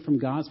grave from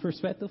God's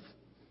perspective?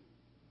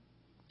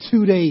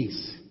 2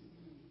 days.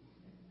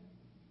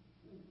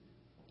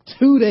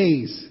 2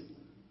 days.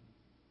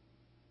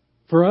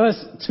 For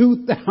us,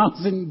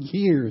 2,000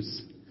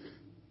 years.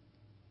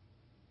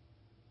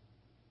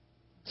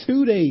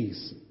 2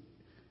 days.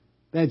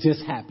 That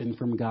just happened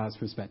from God's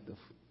perspective.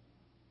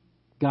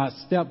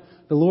 The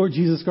Lord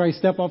Jesus Christ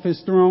stepped off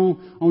his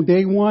throne on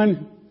day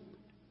 1,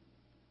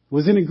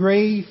 was in the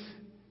grave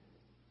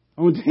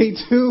on day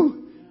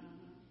 2,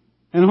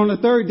 and on the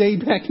 3rd day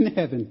back in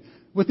heaven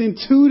within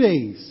 2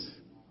 days.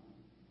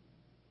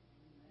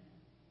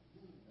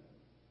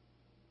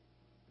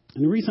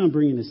 And the reason I'm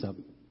bringing this up,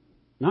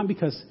 not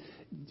because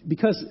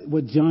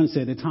what John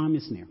said, the time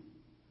is near.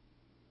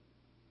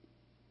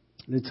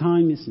 The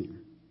time is near.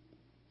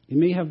 It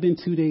may have been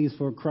 2 days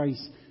for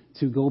Christ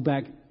to go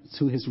back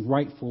to his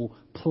rightful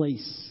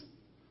place.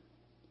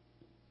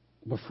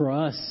 But for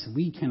us,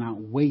 we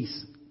cannot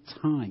waste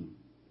time.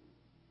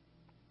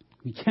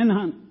 We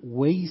cannot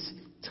waste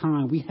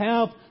time. We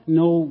have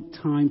no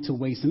time to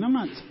waste. And I'm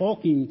not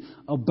talking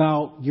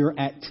about your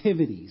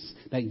activities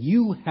that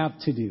you have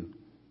to do.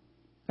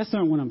 That's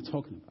not what I'm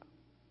talking about.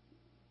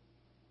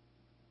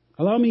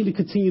 Allow me to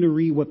continue to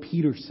read what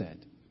Peter said.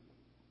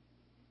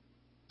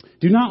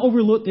 Do not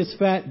overlook this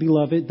fact,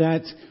 beloved,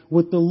 that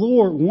with the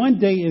Lord, 1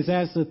 day is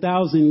as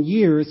 1,000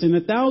 years, and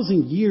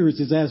 1,000 years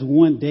is as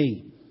 1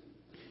 day.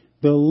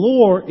 The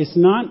Lord is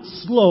not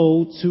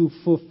slow to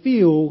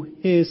fulfill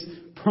his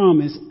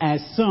promise,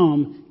 as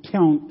some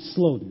count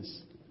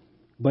slowness,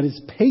 but is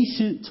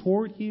patient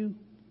toward you,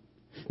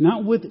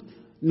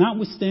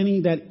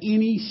 notwithstanding that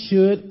any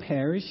should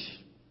perish,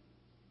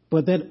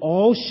 but that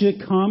all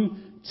should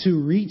come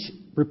to reach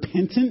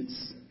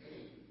repentance.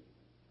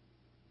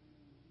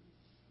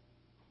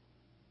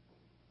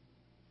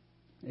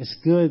 It's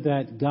good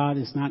that God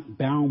is not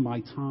bound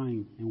by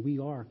time, and we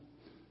are.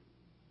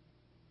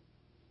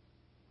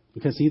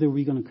 Because either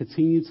we're going to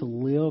continue to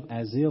live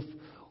as if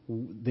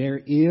there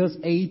is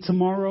a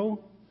tomorrow,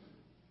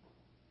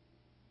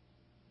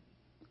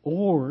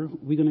 or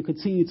we're going to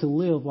continue to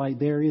live like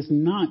there is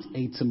not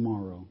a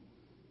tomorrow.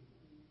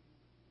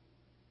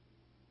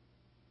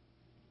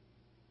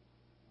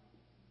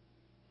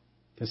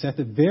 Because at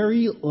the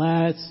very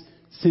last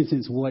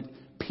sentence, what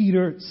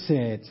Peter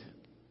said,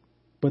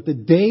 but the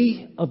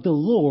day of the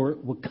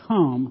Lord will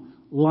come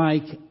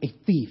like a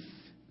thief.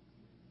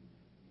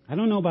 I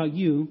don't know about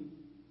you.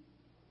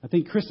 I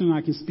think Kristen and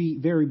I can speak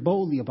very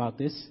boldly about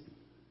this.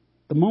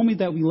 The moment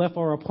that we left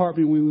our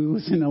apartment when we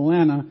was in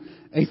Atlanta,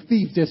 a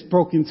thief just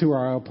broke into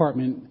our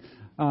apartment.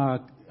 Our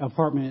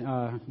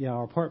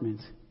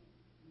apartment.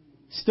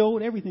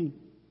 Stole everything.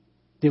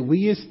 Did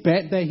we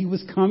expect that he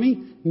was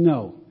coming?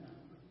 No.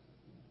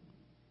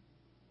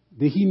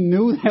 Did he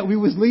knew that we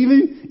was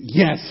leaving?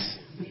 Yes.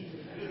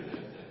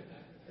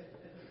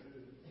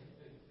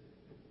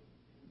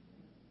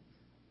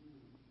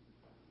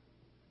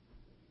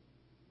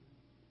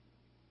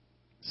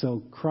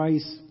 So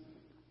Christ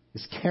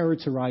is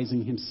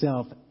characterizing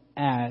himself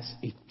as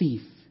a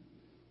thief.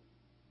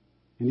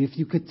 And if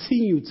you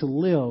continue to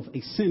live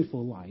a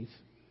sinful life,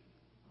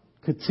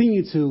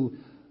 continue to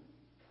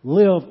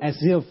live as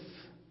if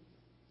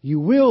you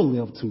will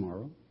live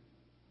tomorrow,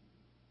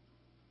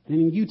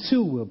 then you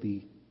too will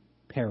be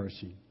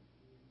perishing.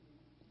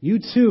 You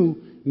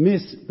too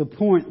miss the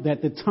point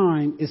that the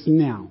time is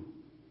now.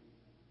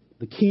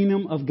 The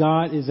kingdom of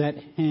God is at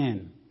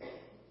hand.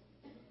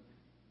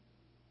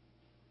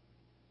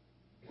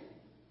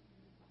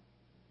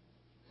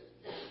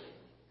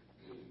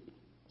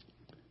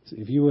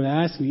 If you would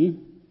ask me,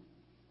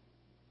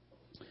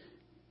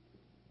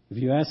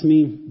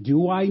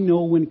 do I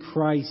know when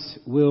Christ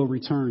will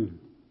return?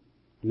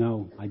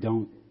 No, I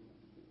don't.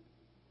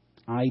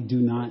 I do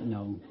not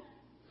know.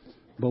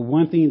 But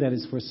one thing that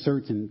is for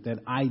certain,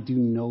 that I do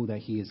know that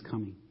he is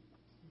coming.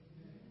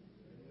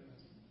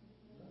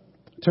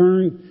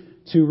 Turn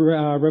to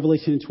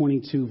Revelation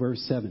 22,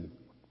 verse 7.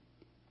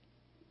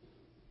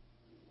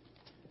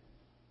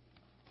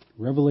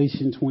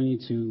 Revelation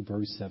 22,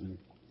 verse 7.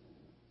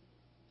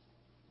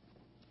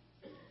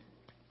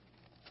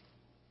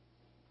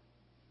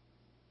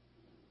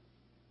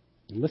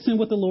 Listen to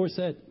what the Lord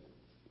said.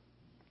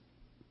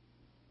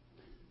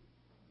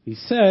 He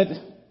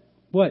said,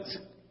 what?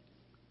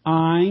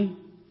 I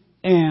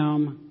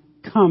am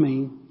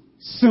coming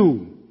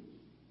soon.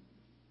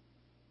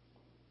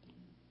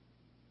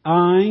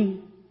 I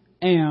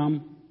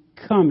am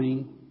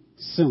coming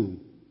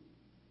soon.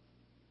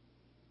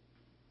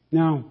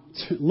 Now,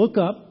 look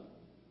up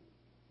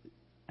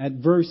at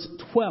verse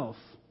 12.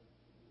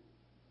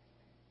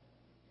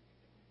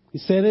 He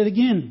said it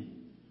again.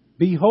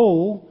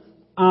 Behold,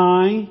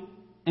 I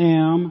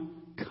am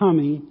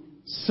coming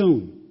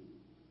soon,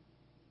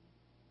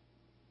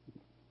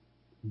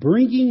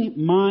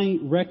 bringing my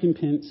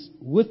recompense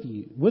with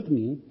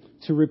me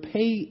to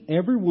repay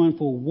everyone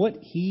for what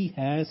he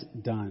has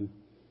done.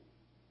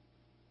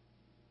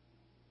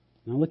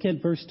 Now look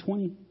at verse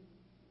 20.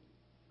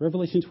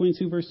 Revelation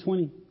 22, verse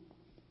 20.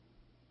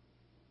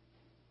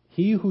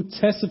 He who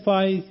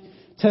testifies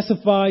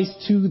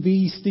to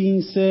these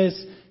things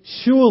says,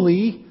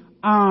 surely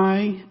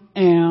I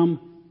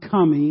am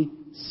coming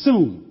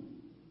soon.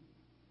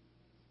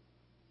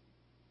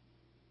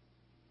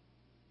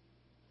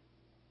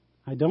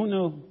 I don't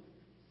know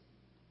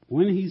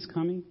when he's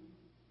coming.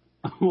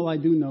 All I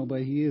do know,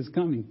 but he is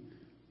coming.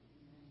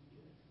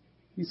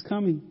 He's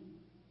coming.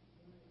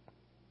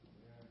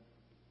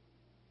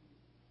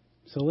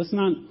 So let's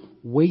not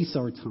waste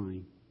our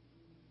time.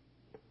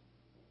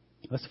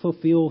 Let's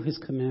fulfill his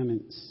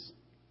commandments.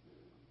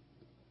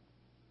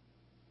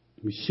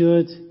 We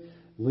should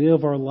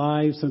live our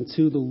lives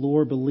unto the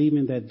Lord,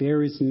 believing that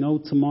there is no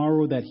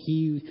tomorrow, that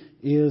he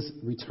is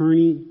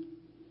returning,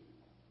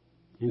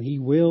 and he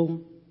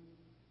will.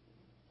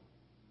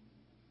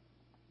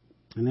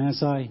 And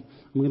I'm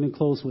going to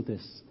close with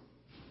this.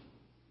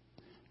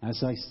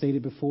 As I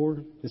stated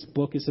before, this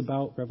book is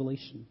about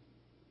revelation.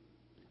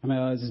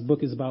 This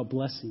book is about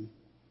blessing.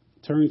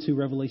 Turn to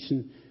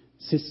Revelation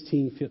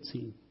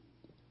 16:15.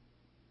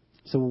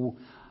 So,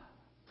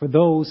 for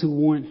those who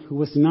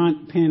was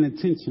not paying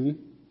attention,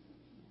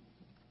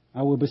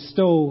 I will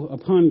bestow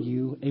upon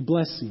you a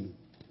blessing.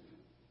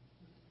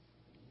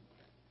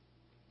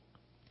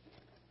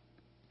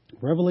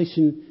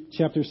 Revelation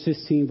chapter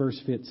 16,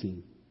 verse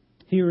 15.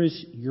 Here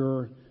is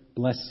your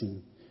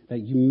blessing, that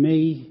you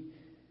may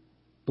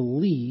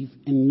believe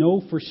and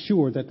know for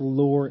sure that the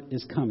Lord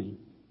is coming.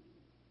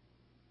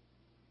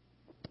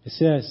 It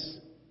says,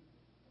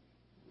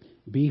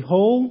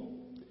 behold,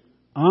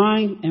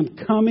 I am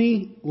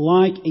coming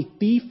like a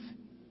thief.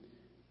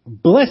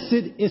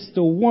 Blessed is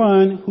the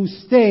one who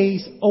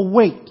stays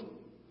awake.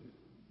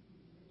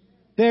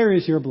 There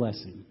is your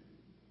blessing.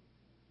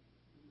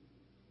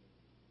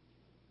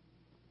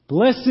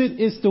 Blessed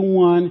is the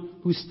one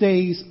who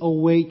stays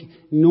awake,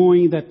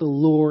 knowing that the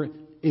Lord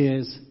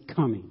is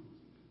coming.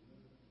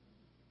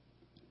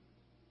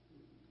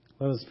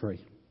 Let us pray.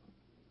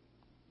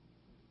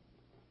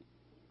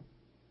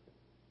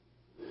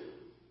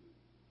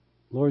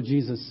 Lord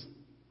Jesus,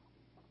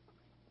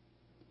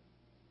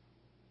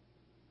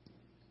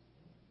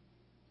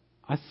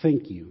 I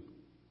thank you.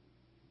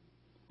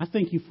 I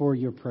thank you for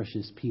your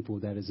precious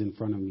people that is in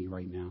front of me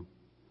right now.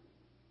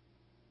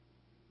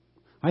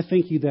 I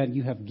thank you that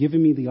you have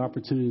given me the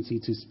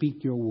opportunity to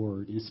speak your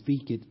word and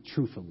speak it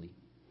truthfully.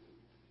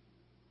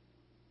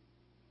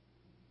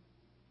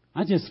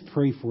 I just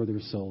pray for their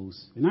souls,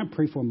 and I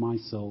pray for my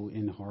soul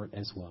and heart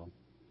as well.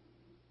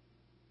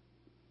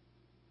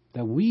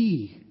 That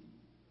we,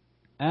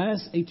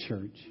 as a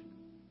church,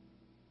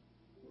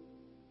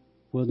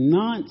 will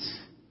not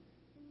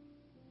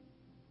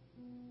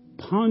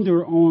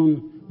ponder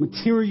on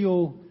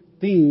material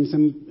things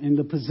and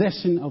the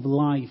possession of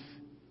life,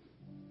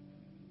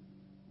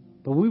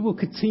 but we will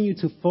continue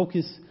to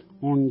focus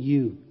on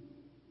you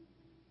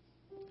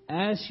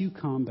as you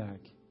come back.